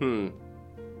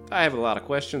 I have a lot of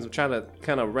questions. I'm trying to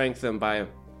kind of rank them by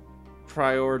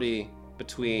priority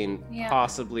between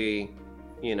possibly,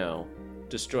 you know,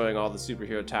 destroying all the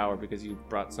superhero tower because you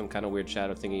brought some kind of weird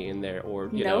shadow thingy in there, or,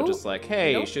 you know, just like,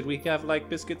 hey, Nope. should we have, like,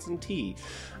 biscuits and tea?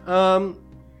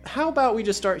 How about we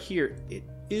just start here?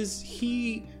 Is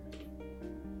he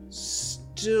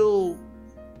still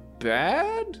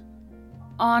bad?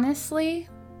 Honestly,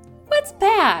 what's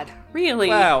bad? Really?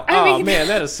 Wow. I mean, Man,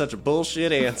 that is such a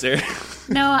bullshit answer.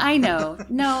 No, I know.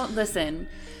 No, listen.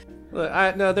 Look,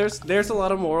 no, there's a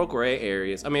lot of moral gray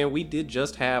areas. I mean, we did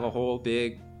just have a whole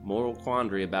big moral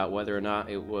quandary about whether or not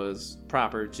it was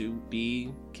proper to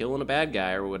be killing a bad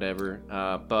guy or whatever.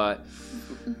 But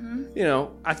you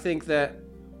know, I think that,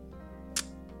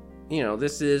 you know,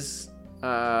 this is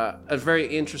a very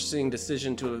interesting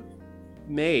decision to have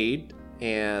made,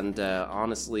 and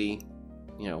honestly,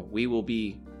 you know, we will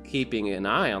be keeping an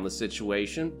eye on the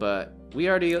situation, but we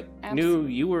already knew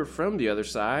you were from the other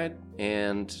side,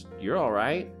 and you're all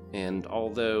right. And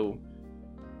although,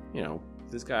 you know,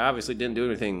 this guy obviously didn't do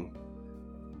anything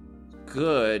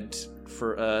good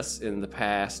for us in the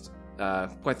past,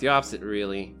 quite the opposite,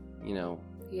 really, you know.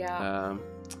 Yeah.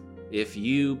 If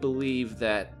you believe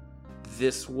that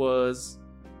this was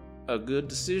a good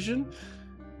decision,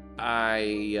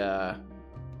 I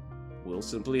will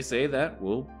simply say that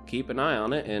we'll keep an eye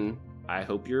on it, and I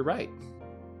hope you're right.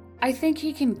 I think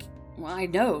he can. Well, I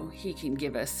know he can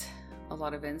give us a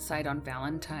lot of insight on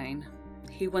Valentine.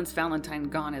 He wants Valentine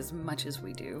gone as much as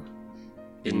we do.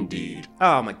 Indeed.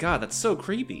 Oh my god, that's so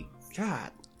creepy.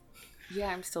 God. Yeah,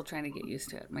 I'm still trying to get used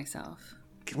to it myself.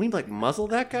 Can we, like, muzzle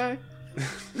that guy?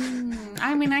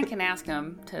 I mean, I can ask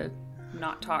him to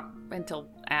not talk until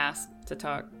asked to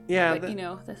talk. Yeah, but, you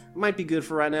know, might be good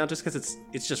for right now, just because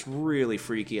it's just really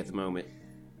freaky at the moment.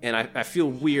 And I feel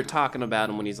weird talking about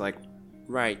him when he's, like,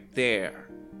 right there.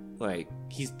 Like,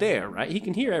 he's there, right? He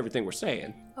can hear everything we're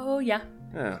saying. Oh, yeah.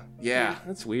 Oh, yeah,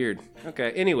 that's weird.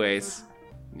 Okay, anyways.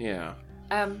 Yeah.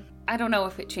 I don't know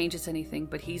if it changes anything,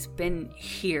 but he's been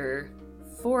here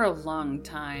for a long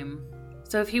time.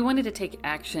 So if he wanted to take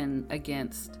action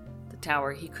against the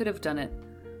tower, he could have done it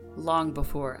long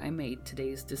before I made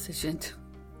today's decision.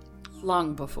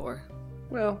 Long before.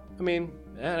 Well, I mean,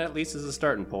 that at least is a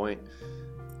starting point.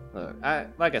 Look,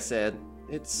 like I said,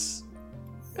 it's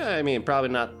I mean, probably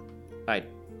not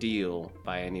ideal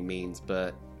by any means,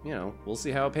 but, we'll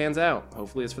see how it pans out.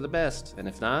 Hopefully it's for the best. And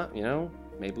if not,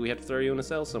 maybe we have to throw you in a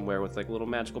cell somewhere with, like, a little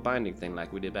magical binding thing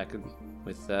like we did back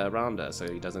with Rhonda,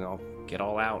 so he doesn't get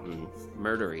all out and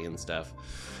murdery and stuff.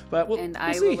 But we'll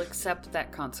I see. will accept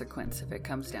that consequence if it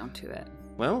comes down to it.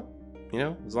 Well,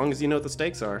 as long as you know what the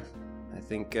stakes are, I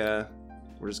think we're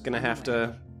just gonna have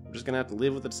to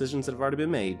live with the decisions that have already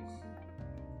been made.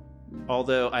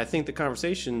 Although I think the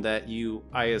conversation that you,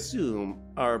 I assume,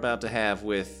 are about to have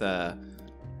with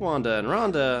Wanda and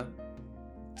Rhonda,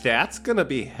 that's gonna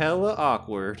be hella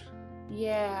awkward.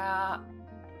 Yeah.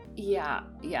 Yep.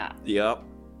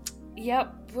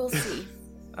 We'll see.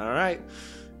 All right.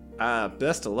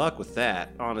 Best of luck with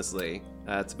that, honestly.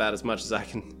 That's about as much as I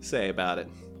can say about it.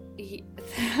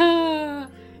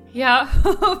 Yeah.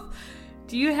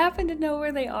 Do you happen to know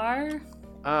where they are?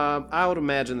 I would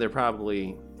imagine they're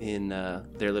probably in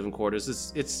their living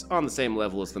quarters. It's on the same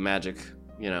level as the magic,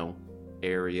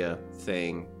 area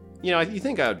thing. You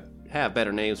think I would have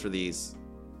better names for these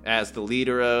as the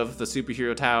leader of the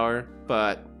superhero tower,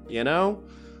 but,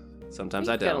 sometimes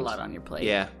I don't. You've got a lot on your plate.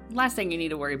 Yeah. Last thing you need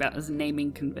to worry about is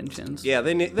naming conventions. Yeah,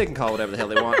 they can call it whatever the hell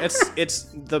they want. It's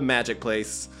the magic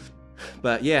place.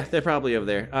 But yeah, they're probably over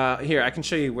there. Here, I can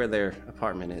show you where their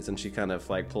apartment is. And she kind of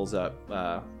like pulls up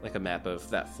like a map of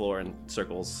that floor and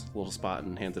circles a little spot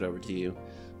and hands it over to you.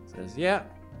 Says, yeah,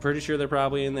 pretty sure they're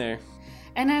probably in there.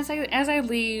 And as I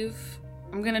leave,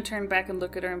 I'm gonna turn back and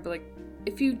look at her and be like,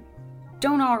 if you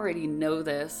don't already know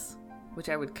this, which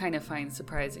I would kind of find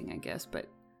surprising, I guess, but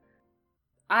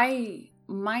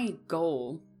my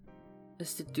goal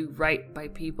is to do right by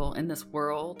people in this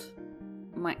world.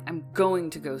 I'm going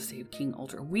to go save King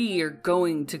Ultra. We are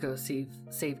going to go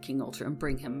save King Ultra and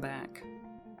bring him back.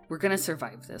 We're gonna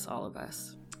survive this, all of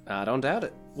us. I don't doubt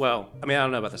it. Well, I mean, I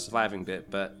don't know about the surviving bit,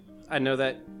 but I know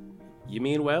that you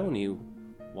mean well and you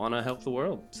want to help the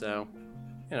world. So,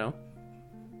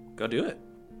 go do it.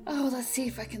 Oh, let's see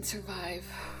if I can survive,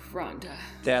 Rhonda.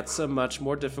 That's a much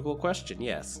more difficult question,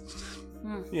 yes.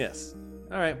 Yes.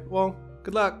 All right, well,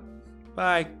 good luck.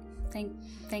 Bye.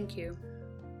 Thank you.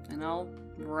 And I'll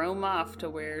roam off to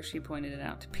where she pointed it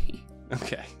out to be.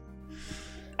 Okay.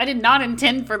 I did not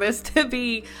intend for this to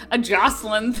be a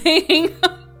Jocelyn thing.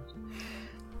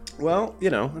 Well,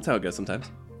 that's how it goes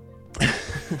sometimes.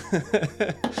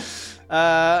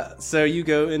 So you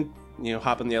go and,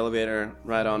 hop in the elevator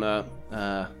right on up.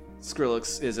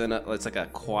 Skrillex is it's like a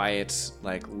quiet,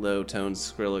 like low-toned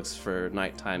Skrillex for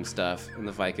nighttime stuff. And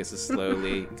the Vicus is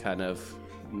slowly kind of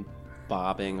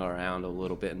bobbing around a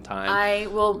little bit in time. I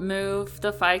will move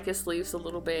the ficus leaves a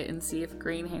little bit and see if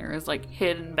green hair is like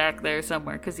hidden back there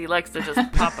somewhere, because he likes to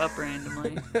just pop up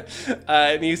randomly.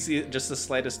 And you see just the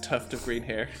slightest tuft of green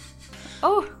hair.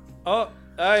 Oh,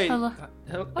 hi. hello.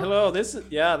 Hello. This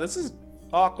is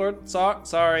awkward.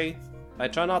 Sorry. I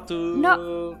try not to.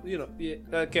 No. Yeah,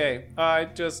 okay. I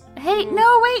just. Hey,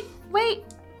 no, wait.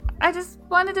 I just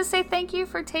wanted to say thank you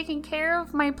for taking care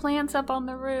of my plants up on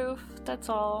the roof. That's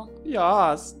all.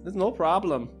 Yes, there's no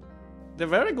problem. They're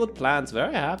very good plants.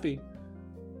 Very happy.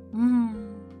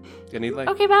 And he's like,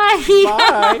 okay, bye.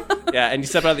 Bye. Yeah, and you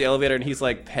step out of the elevator, and he's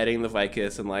like petting the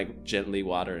Vicus and like gently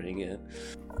watering it.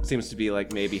 Seems to be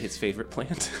like maybe his favorite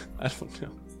plant. I don't know.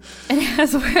 And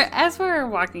as we're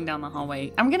walking down the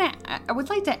hallway, I would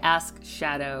like to ask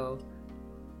Shadow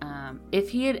if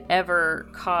he had ever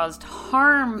caused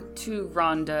harm to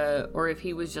Rhonda, or if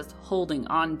he was just holding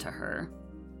on to her.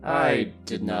 I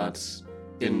did not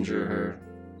injure her.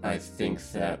 I think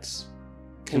that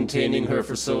containing her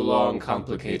for so long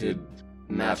complicated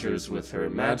matters with her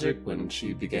magic when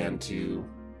she began to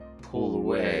pull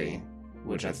away,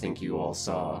 which I think you all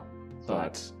saw.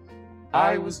 But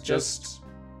I was just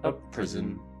a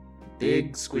prison.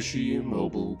 Big, squishy,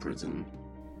 mobile prison.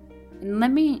 And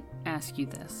let me ask you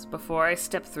this before I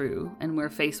step through and we're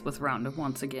faced with Rhonda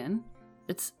once again.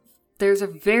 There's a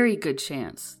very good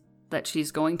chance that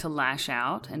she's going to lash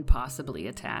out and possibly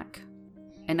attack.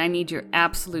 And I need your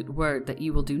absolute word that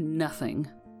you will do nothing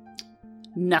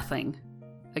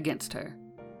against her.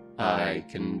 I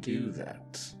can do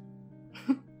that.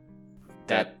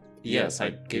 Yes, I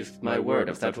give my word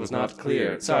if that was not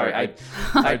clear. Sorry,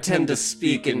 I tend to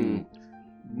speak in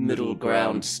middle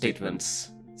ground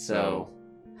statements, so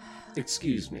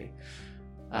excuse me.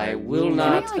 I will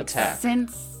not attack. Can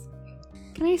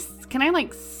I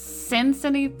sense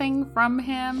anything from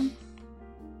him?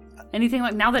 Anything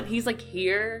like, now that he's like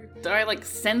here, do I like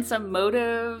sense a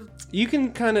motive? You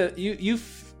can kind of you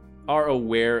are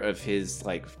aware of his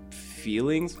like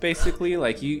feelings, basically.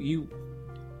 Like you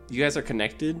guys are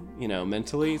connected,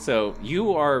 mentally. So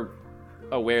you are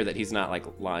aware that he's not like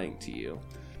lying to you.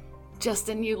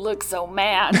 Justin, you look so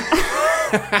mad.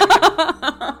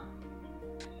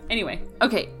 Anyway,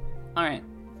 okay. All right.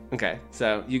 Okay,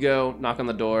 so you go knock on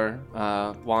the door.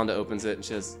 Wanda opens it and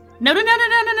she says, No.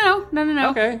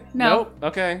 okay, No. nope,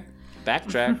 okay.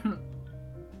 Backtrack.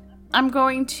 I'm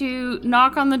going to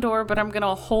knock on the door, but I'm going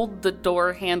to hold the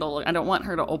door handle. I don't want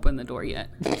her to open the door yet.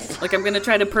 Like, I'm going to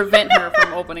try to prevent her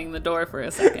from opening the door for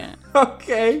a second.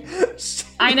 Okay.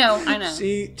 I know.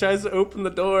 She tries to open the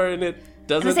door and it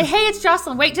doesn't. And I say, hey, it's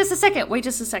Jocelyn. Wait just a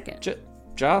second.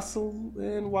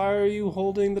 Jocelyn, why are you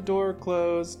holding the door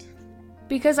closed?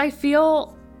 Because I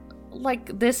feel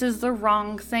like this is the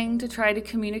wrong thing to try to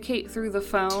communicate through the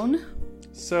phone.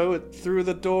 So through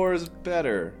the door is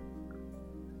better.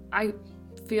 I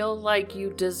feel like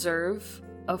you deserve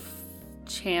a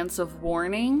chance of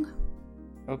warning.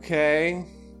 Okay.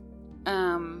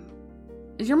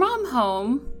 Is your mom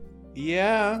home?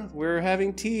 Yeah, we're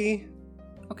having tea.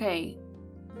 Okay,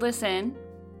 listen.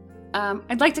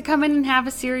 I'd like to come in and have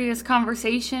a serious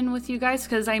conversation with you guys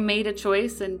because I made a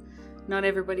choice and not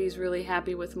everybody's really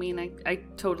happy with me, and I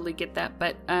totally get that.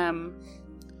 But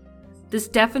this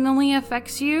definitely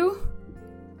affects you,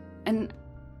 and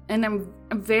I'm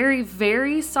very,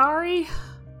 very sorry.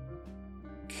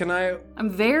 I'm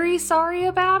very sorry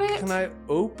about it. Can I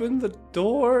open the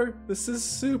door? This is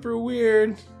super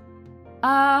weird.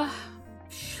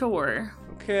 Sure.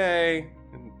 Okay.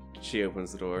 And she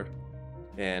opens the door.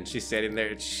 And she's standing there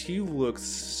and she looks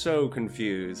so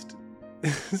confused.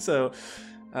 So,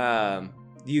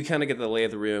 you kind of get the lay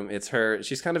of the room. It's her.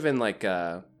 She's kind of in like,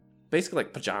 basically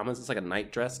like pajamas. It's like a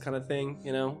night dress kind of thing,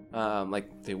 you know?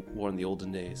 Like they wore in the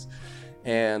olden days.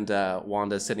 And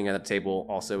Wanda's sitting at a table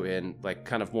also in like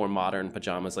kind of more modern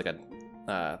pajamas, like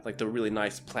like the really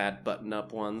nice plaid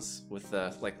button-up ones with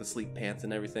like the sleek pants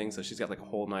and everything. So she's got like a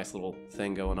whole nice little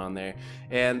thing going on there.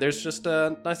 And there's just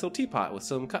a nice little teapot with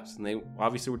some cups. And they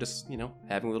obviously were just, you know,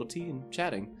 having a little tea and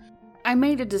chatting. I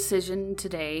made a decision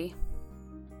today,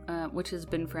 which has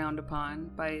been frowned upon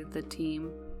by the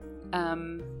team.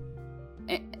 And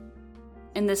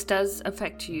this does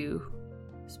affect you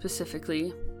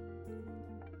specifically.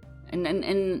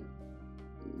 And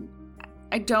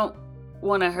I don't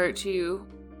want to hurt you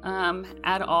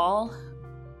at all.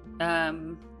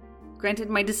 Granted,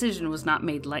 my decision was not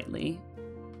made lightly.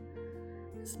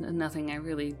 Nothing I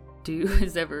really do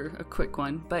is ever a quick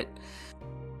one, but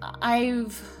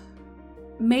I've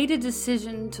made a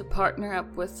decision to partner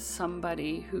up with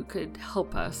somebody who could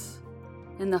help us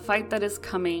in the fight that is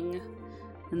coming,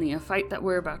 in the fight that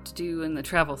we're about to do, in the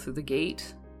travel through the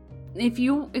gate. If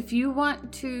you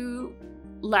want to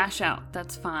lash out,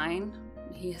 that's fine.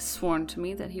 He has sworn to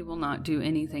me that he will not do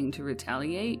anything to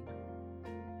retaliate.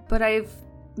 But I've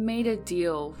made a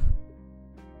deal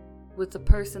with the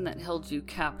person that held you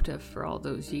captive for all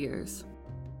those years.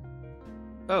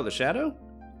 Oh, the shadow?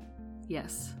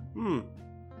 Yes.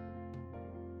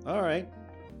 All right.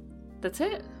 That's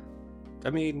it. I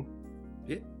mean,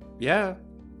 yeah,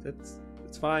 it's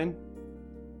fine.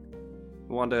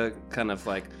 Wanda kind of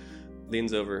like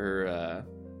leans over her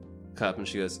cup and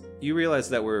she goes, you realize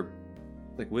that we're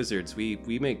like wizards. We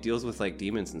make deals with like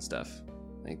demons and stuff.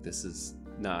 Like this is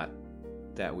not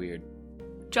that weird.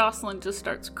 Jocelyn just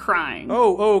starts crying.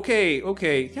 Oh, okay.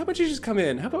 How about you just come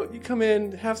in? How about you come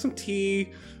in, have some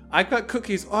tea? I've got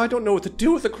cookies. Oh, I don't know what to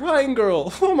do with a crying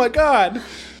girl. Oh my god.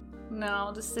 No,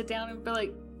 I'll just sit down and be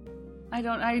like,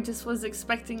 I just was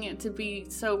expecting it to be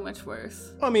so much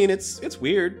worse. I mean, it's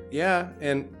weird, yeah.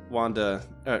 And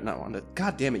not Wanda.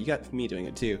 God damn it, you got me doing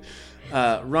it too.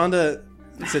 Rhonda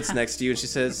sits next to you and she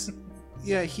says,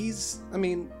 yeah, he's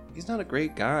not a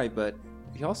great guy, but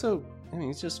he also,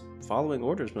 he's just following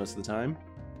orders most of the time.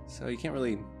 So you can't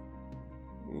really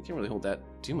hold that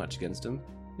too much against him.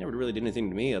 He never really did anything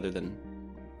to me other than,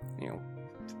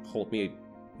 hold me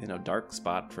in a dark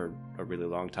spot for a really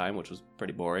long time, which was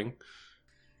pretty boring.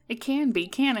 It can be,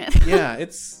 can it? Yeah,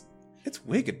 it's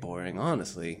wicked boring,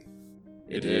 honestly.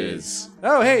 It is.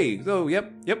 Oh, hey! Oh,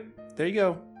 yep. There you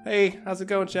go. Hey, how's it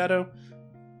going, Shadow?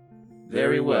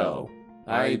 Very well.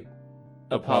 I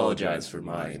apologize for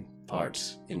my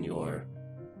part in your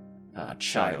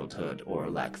childhood or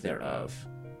lack thereof.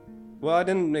 Well, I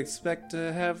didn't expect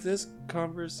to have this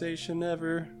conversation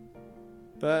ever,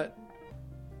 but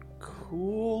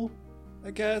cool,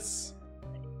 I guess.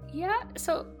 Yeah,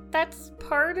 so that's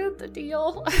part of the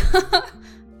deal.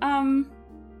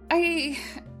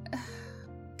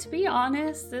 To be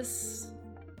honest, this,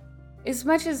 as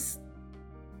much as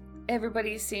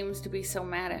everybody seems to be so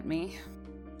mad at me,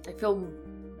 I feel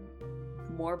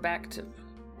more back to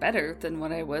better than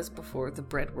what I was before the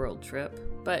Bread World trip,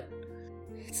 but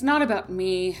It's not about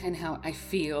me and how I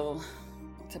feel.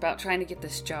 It's about trying to get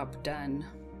this job done.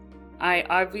 I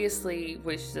obviously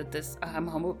wish that I'm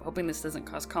hoping this doesn't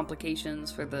cause complications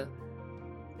for the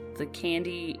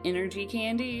energy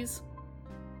candies.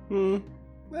 I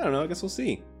don't know, I guess we'll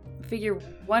see. Figure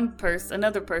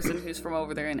another person who's from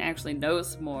over there and actually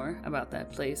knows more about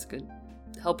that place could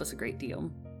help us a great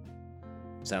deal.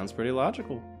 Sounds pretty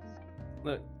logical.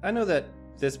 Look, I know that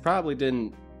this probably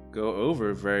didn't go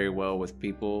over very well with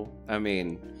people. I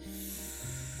mean,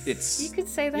 it's... You could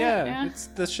say that, yeah. It's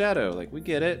the shadow, like, we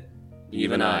get it.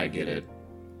 Even I get it.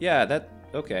 Yeah,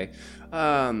 okay.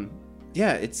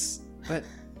 Yeah, but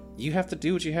you have to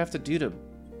do what you have to do to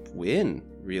win,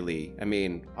 really. I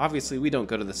mean, obviously we don't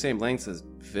go to the same lengths as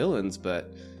villains,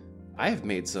 but I have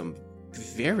made some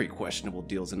very questionable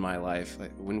deals in my life.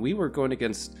 Like, when we were going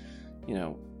against,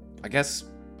 I guess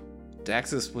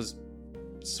Daxus was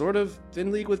sort of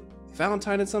in league with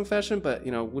Valentine in some fashion, but,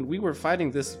 when we were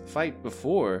fighting this fight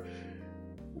before,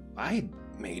 I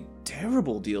made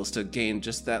terrible deals to gain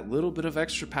just that little bit of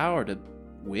extra power to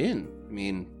win. I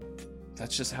mean,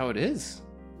 that's just how it is.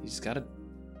 You just gotta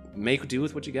make do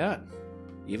with what you got.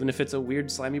 Even if it's a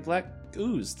weird slimy black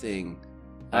ooze thing.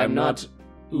 I'm not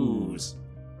ooze.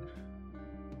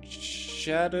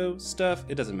 Shadow stuff,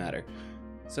 it doesn't matter.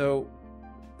 So,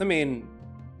 I mean,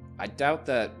 I doubt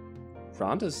that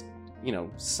Rhonda's,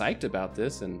 psyched about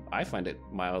this, and I find it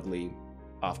mildly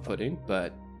off-putting,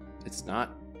 but it's not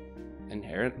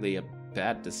inherently a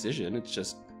bad decision. It's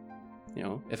just,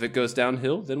 if it goes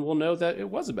downhill, then we'll know that it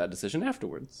was a bad decision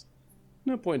afterwards.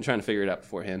 No point in trying to figure it out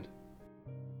beforehand.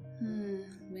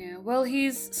 Yeah, well,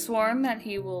 he's sworn that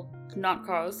he will not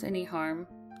cause any harm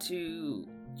to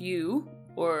you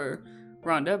or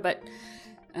Rhonda, but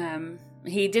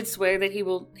he did swear that he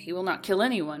will not kill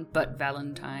anyone but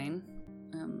Valentine.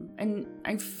 And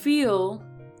I feel,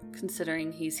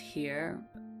 considering he's here,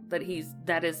 that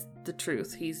is the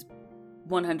truth. He's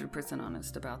 100%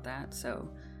 honest about that. So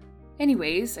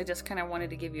anyways, I just kind of wanted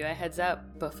to give you a heads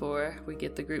up before we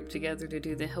get the group together to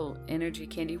do the whole energy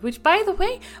candy, which, by the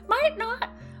way, might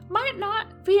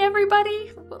not be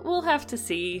everybody. We'll have to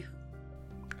see.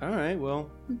 All right,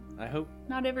 well, I hope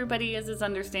not everybody is as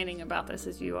understanding about this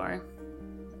as you are.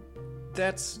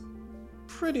 That's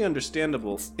pretty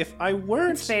understandable. If I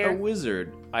weren't a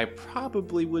wizard, I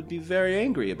probably would be very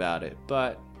angry about it,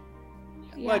 but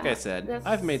like I said,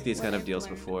 I've made these kind of deals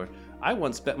before. I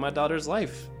once bet my daughter's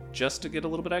life just to get a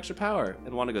little bit extra power,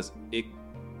 and Wanda goes,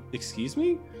 excuse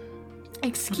me?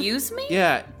 Excuse me?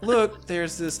 Yeah, look,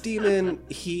 there's this demon.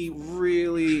 He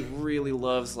really, really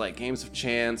loves, games of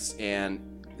chance, and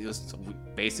it was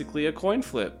basically a coin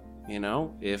flip,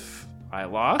 If I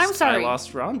lost, I'm sorry. I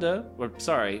lost Rhonda. Or,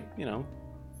 sorry,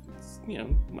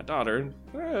 my daughter.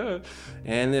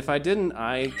 And if I didn't,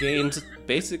 I gained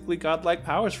basically godlike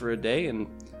powers for a day, and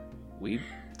we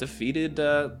defeated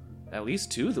at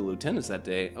least 2 of the lieutenants that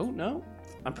day. Oh, no.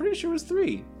 I'm pretty sure it was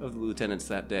 3 of the lieutenants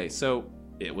that day. So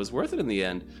it was worth it in the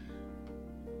end.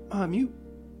 Mom, you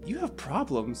have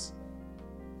problems.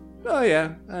 Oh,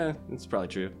 yeah. It's probably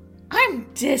true. I'm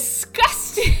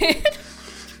disgusted.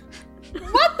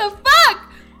 What the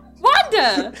fuck?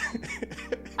 Wanda!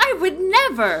 I would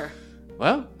never.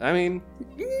 Well, I mean...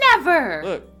 Never!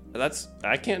 Look,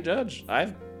 I can't judge.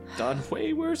 I've done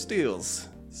way worse deals.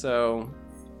 So,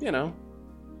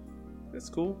 it's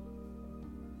cool.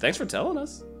 Thanks for telling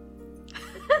us.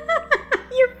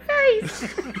 Your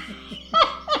face!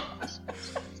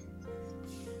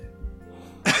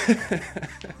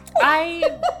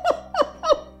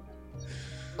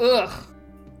 Ugh.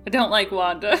 I don't like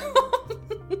Wanda.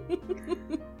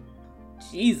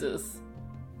 Jesus.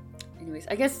 Anyways,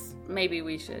 I guess maybe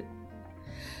we should.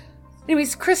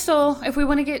 Anyways, Crystal, if we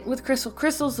want to get with Crystal,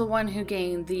 Crystal's the one who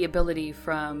gained the ability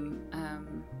from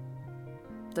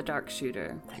the Dark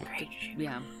Shooter.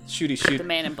 Yeah. Shooty. The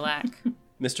Man in Black.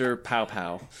 Mr. Pow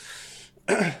Pow.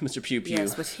 Mr. Pew Pew.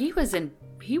 Yes, but he was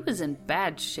in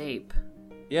bad shape.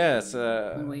 Yes,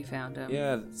 when we found him.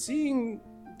 Yeah, seeing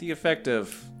the effect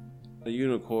of a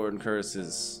unicorn curse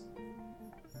is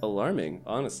alarming,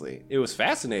 honestly. It was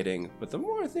fascinating, but the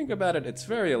more I think about it, it's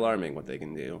very alarming what they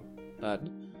can do. But,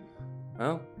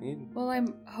 well... Well,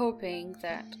 I'm hoping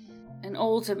that, and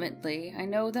ultimately, I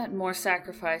know that more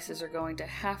sacrifices are going to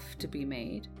have to be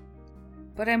made,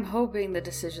 but I'm hoping the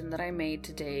decision that I made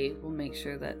today will make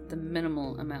sure that the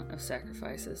minimal amount of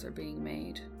sacrifices are being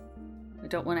made. I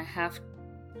don't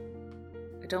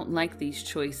like these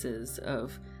choices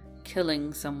of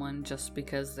killing someone just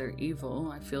because they're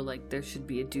evil. I feel like there should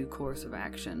be a due course of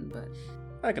action, but...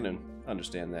 I can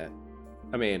understand that.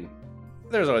 I mean,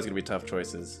 there's always going to be tough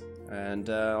choices, and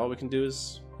all we can do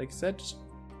is, like I said, just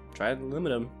try to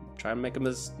limit them. Try and make them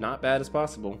as not bad as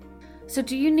possible. So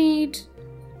do you need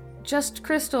just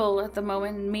Crystal at the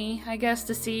moment, and me, I guess,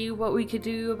 to see what we could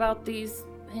do about these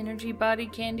energy body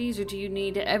candies, or do you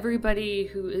need everybody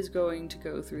who is going to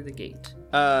go through the gate?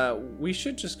 We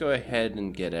should just go ahead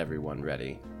and get everyone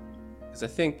ready. Because I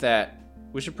think that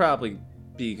we should probably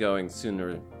be going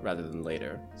sooner rather than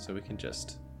later, so we can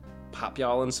just pop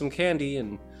y'all in some candy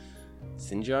and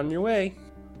send you on your way.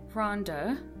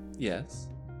 Rhonda, Yes?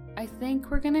 I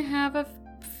think we're gonna have a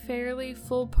fairly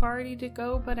full party to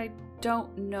go, but I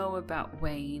don't know about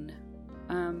Wayne.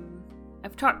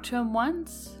 I've talked to him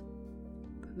once.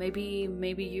 Maybe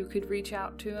you could reach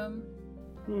out to him.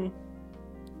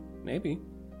 Maybe.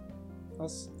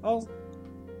 I'll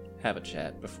have a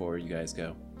chat before you guys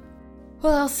go.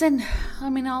 Well,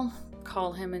 I'll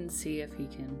call him and see if he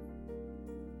can.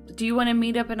 Do you want to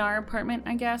meet up in our apartment,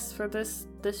 I guess, for this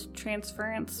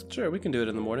transference? Sure, we can do it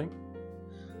in the morning.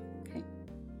 Okay.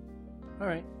 All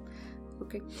right.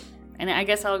 Okay. And I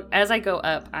guess as I go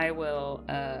up, I will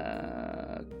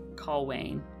call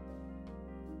Wayne.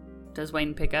 Does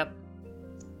Wayne pick up?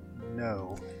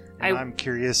 No. And I'm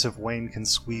curious if Wayne can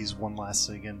squeeze one last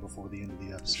thing in before the end of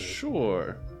the episode.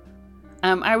 Sure.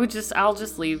 I'll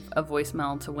just leave a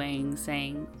voicemail to Wayne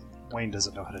saying. Wayne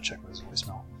doesn't know how to check his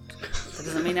voicemail. That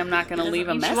doesn't mean I'm not going to leave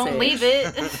a message. You won't leave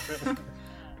it.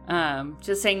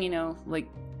 Just saying,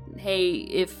 hey,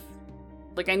 if,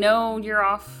 I know you're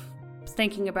off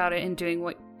thinking about it and doing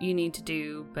what you need to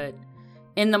do, but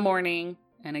in the morning,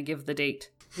 and I give the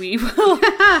date, we will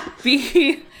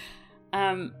be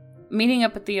meeting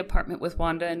up at the apartment with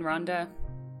Wanda and Rhonda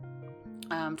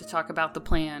to talk about the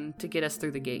plan to get us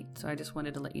through the gate. So I just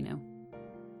wanted to let you know.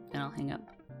 And I'll hang up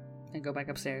and go back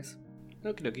upstairs.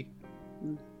 Okie dokie.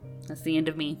 That's the end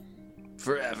of me.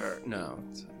 Forever. No.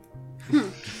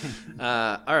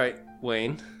 All right,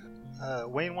 Wayne.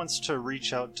 Wayne wants to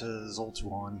reach out to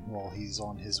Zoltuan while he's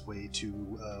on his way to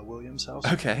William's house.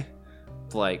 Okay.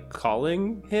 Like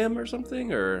calling him or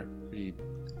something, or? If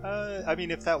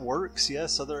that works,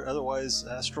 yes. Otherwise,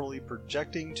 astrally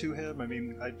projecting to him.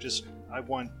 I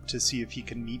want to see if he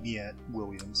can meet me at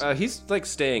William's. He's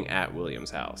staying at William's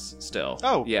house still.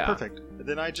 Oh, yeah. Perfect.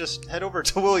 Then I just head over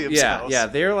to William's house. Yeah,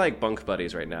 they're bunk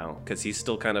buddies right now because he's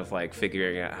still kind of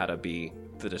figuring out how to be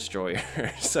the destroyer,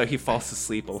 so he falls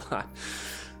asleep a lot.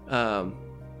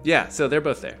 So they're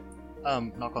both there.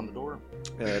 Knock on the door.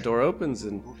 Door opens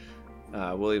and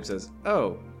William says,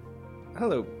 "Oh,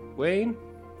 hello, Wayne.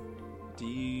 Do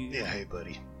you hey,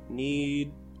 buddy.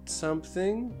 need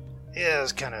something?" Yeah, I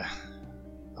was kind of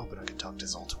hoping I could talk to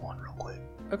Zoltuan real quick.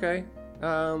 Okay.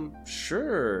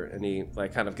 Sure. And he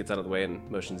kind of gets out of the way and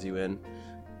motions you in.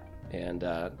 And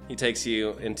he takes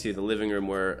you into the living room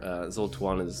where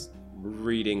Zoltuan is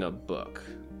reading a book.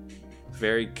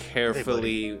 Very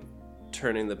carefully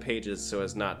turning the pages so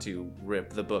as not to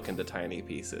rip the book into tiny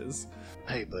pieces.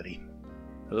 Hey, buddy.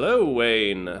 Hello,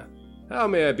 Wayne. How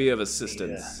may I be of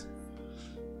assistance?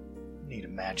 Need a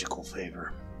magical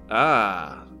favor.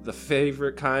 Ah, the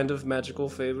favorite kind of magical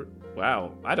favor?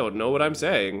 Wow, I don't know what I'm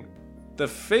saying. The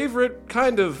favorite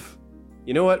kind of...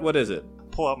 You know what? What is it?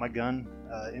 Pull out my gun,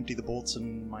 empty the bolts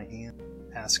in my hand,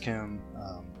 ask him,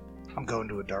 I'm going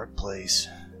to a dark place.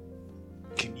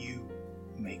 Can you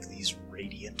make these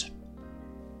radiant?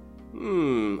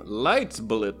 Light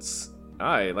bullets.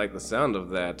 I like the sound of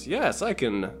that. Yes, I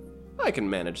can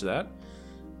manage that.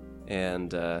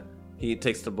 And he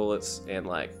takes the bullets and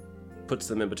puts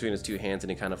them in between his two hands,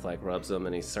 and he kind of rubs them,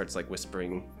 and he starts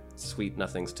whispering sweet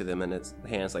nothings to them in his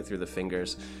hands, through the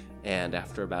fingers. And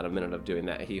after about a minute of doing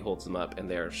that, he holds them up, and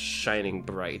they're shining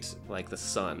bright like the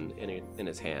sun in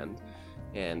his hand.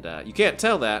 And you can't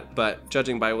tell that, but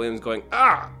judging by Williams going,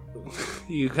 "Ah!"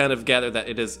 you kind of gather that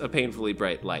it is a painfully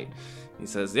bright light. He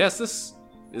says, "Yes, this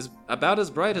is about as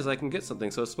bright as I can get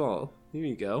something so small. Here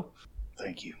you go."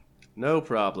 Thank you. No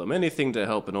problem. Anything to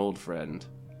help an old friend.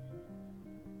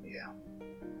 Yeah.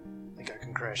 Think I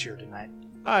can crash here tonight?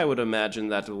 I would imagine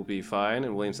that will be fine.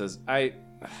 And William says,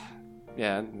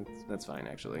 yeah, that's fine,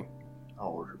 actually. I'll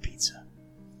order pizza.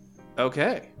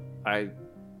 Okay.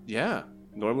 Yeah.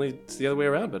 Normally it's the other way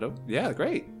around, but yeah,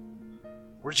 great.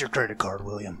 Where's your credit card,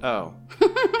 William? Oh.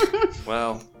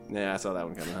 Well, yeah, I saw that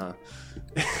one coming, huh?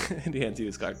 And he hands you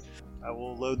his card. I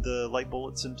will load the light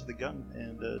bullets into the gun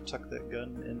and tuck that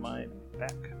gun in my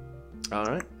back. All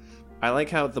right. I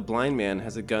like how the blind man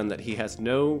has a gun that he has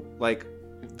no,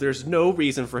 there's no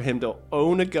reason for him to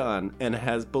own a gun and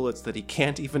has bullets that he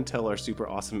can't even tell are super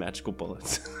awesome magical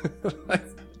bullets.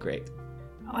 Great.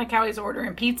 I like how he's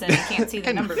ordering pizza and he can't see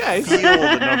the numbers. Yeah, Feel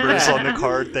the numbers on the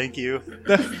card, thank you.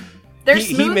 They're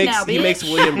he smooth makes now, bitch. he makes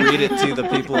William read it to the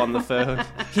people on the phone.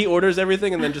 He orders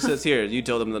everything and then just says, "Here, you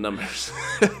tell them the numbers."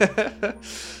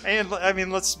 And I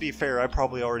mean, let's be fair. I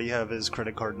probably already have his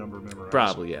credit card number memorized.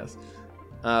 Probably yes.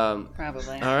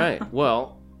 Probably. All right.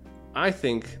 Well, I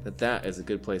think that is a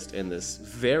good place to end this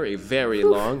very, very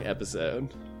long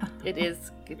episode. It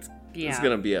is. It's It's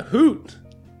gonna be a hoot.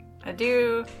 I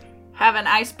do have an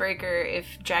icebreaker if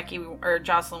Jackie or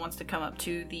Jocelyn wants to come up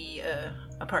to the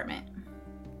apartment.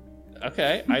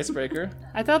 Okay, icebreaker.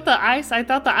 I thought the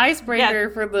icebreaker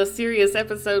for the serious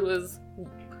episode was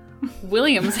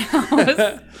William's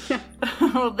house.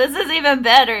 Well, this is even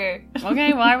better.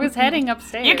 Okay, well I was heading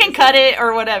upstairs. You can cut it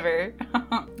or whatever.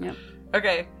 Yep.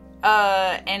 Okay.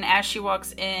 And as she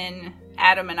walks in,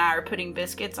 Adam and I are putting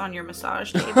biscuits on your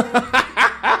massage table.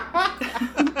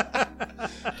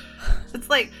 It's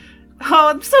like, oh,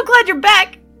 I'm so glad you're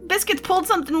back. Biscuits pulled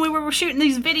something when we were shooting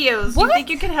these videos. What? You think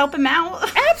you can help him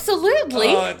out? Absolutely.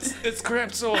 Oh, it's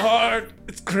cramped so hard.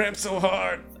 It's cramped so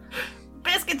hard.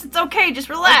 Biscuits, it's okay. Just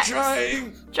relax.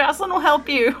 Trying. Jocelyn will help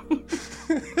you.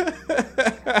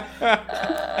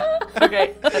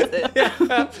 Okay, that's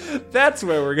it. That's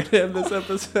where we're gonna end this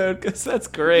episode because that's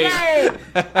great. Yay!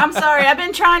 I'm sorry. I've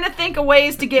been trying to think of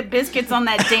ways to get biscuits on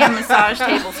that damn massage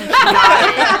table since you got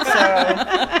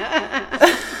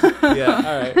it. So Yeah.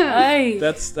 All right. Hey.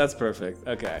 That's perfect.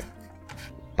 Okay.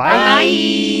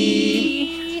 Bye.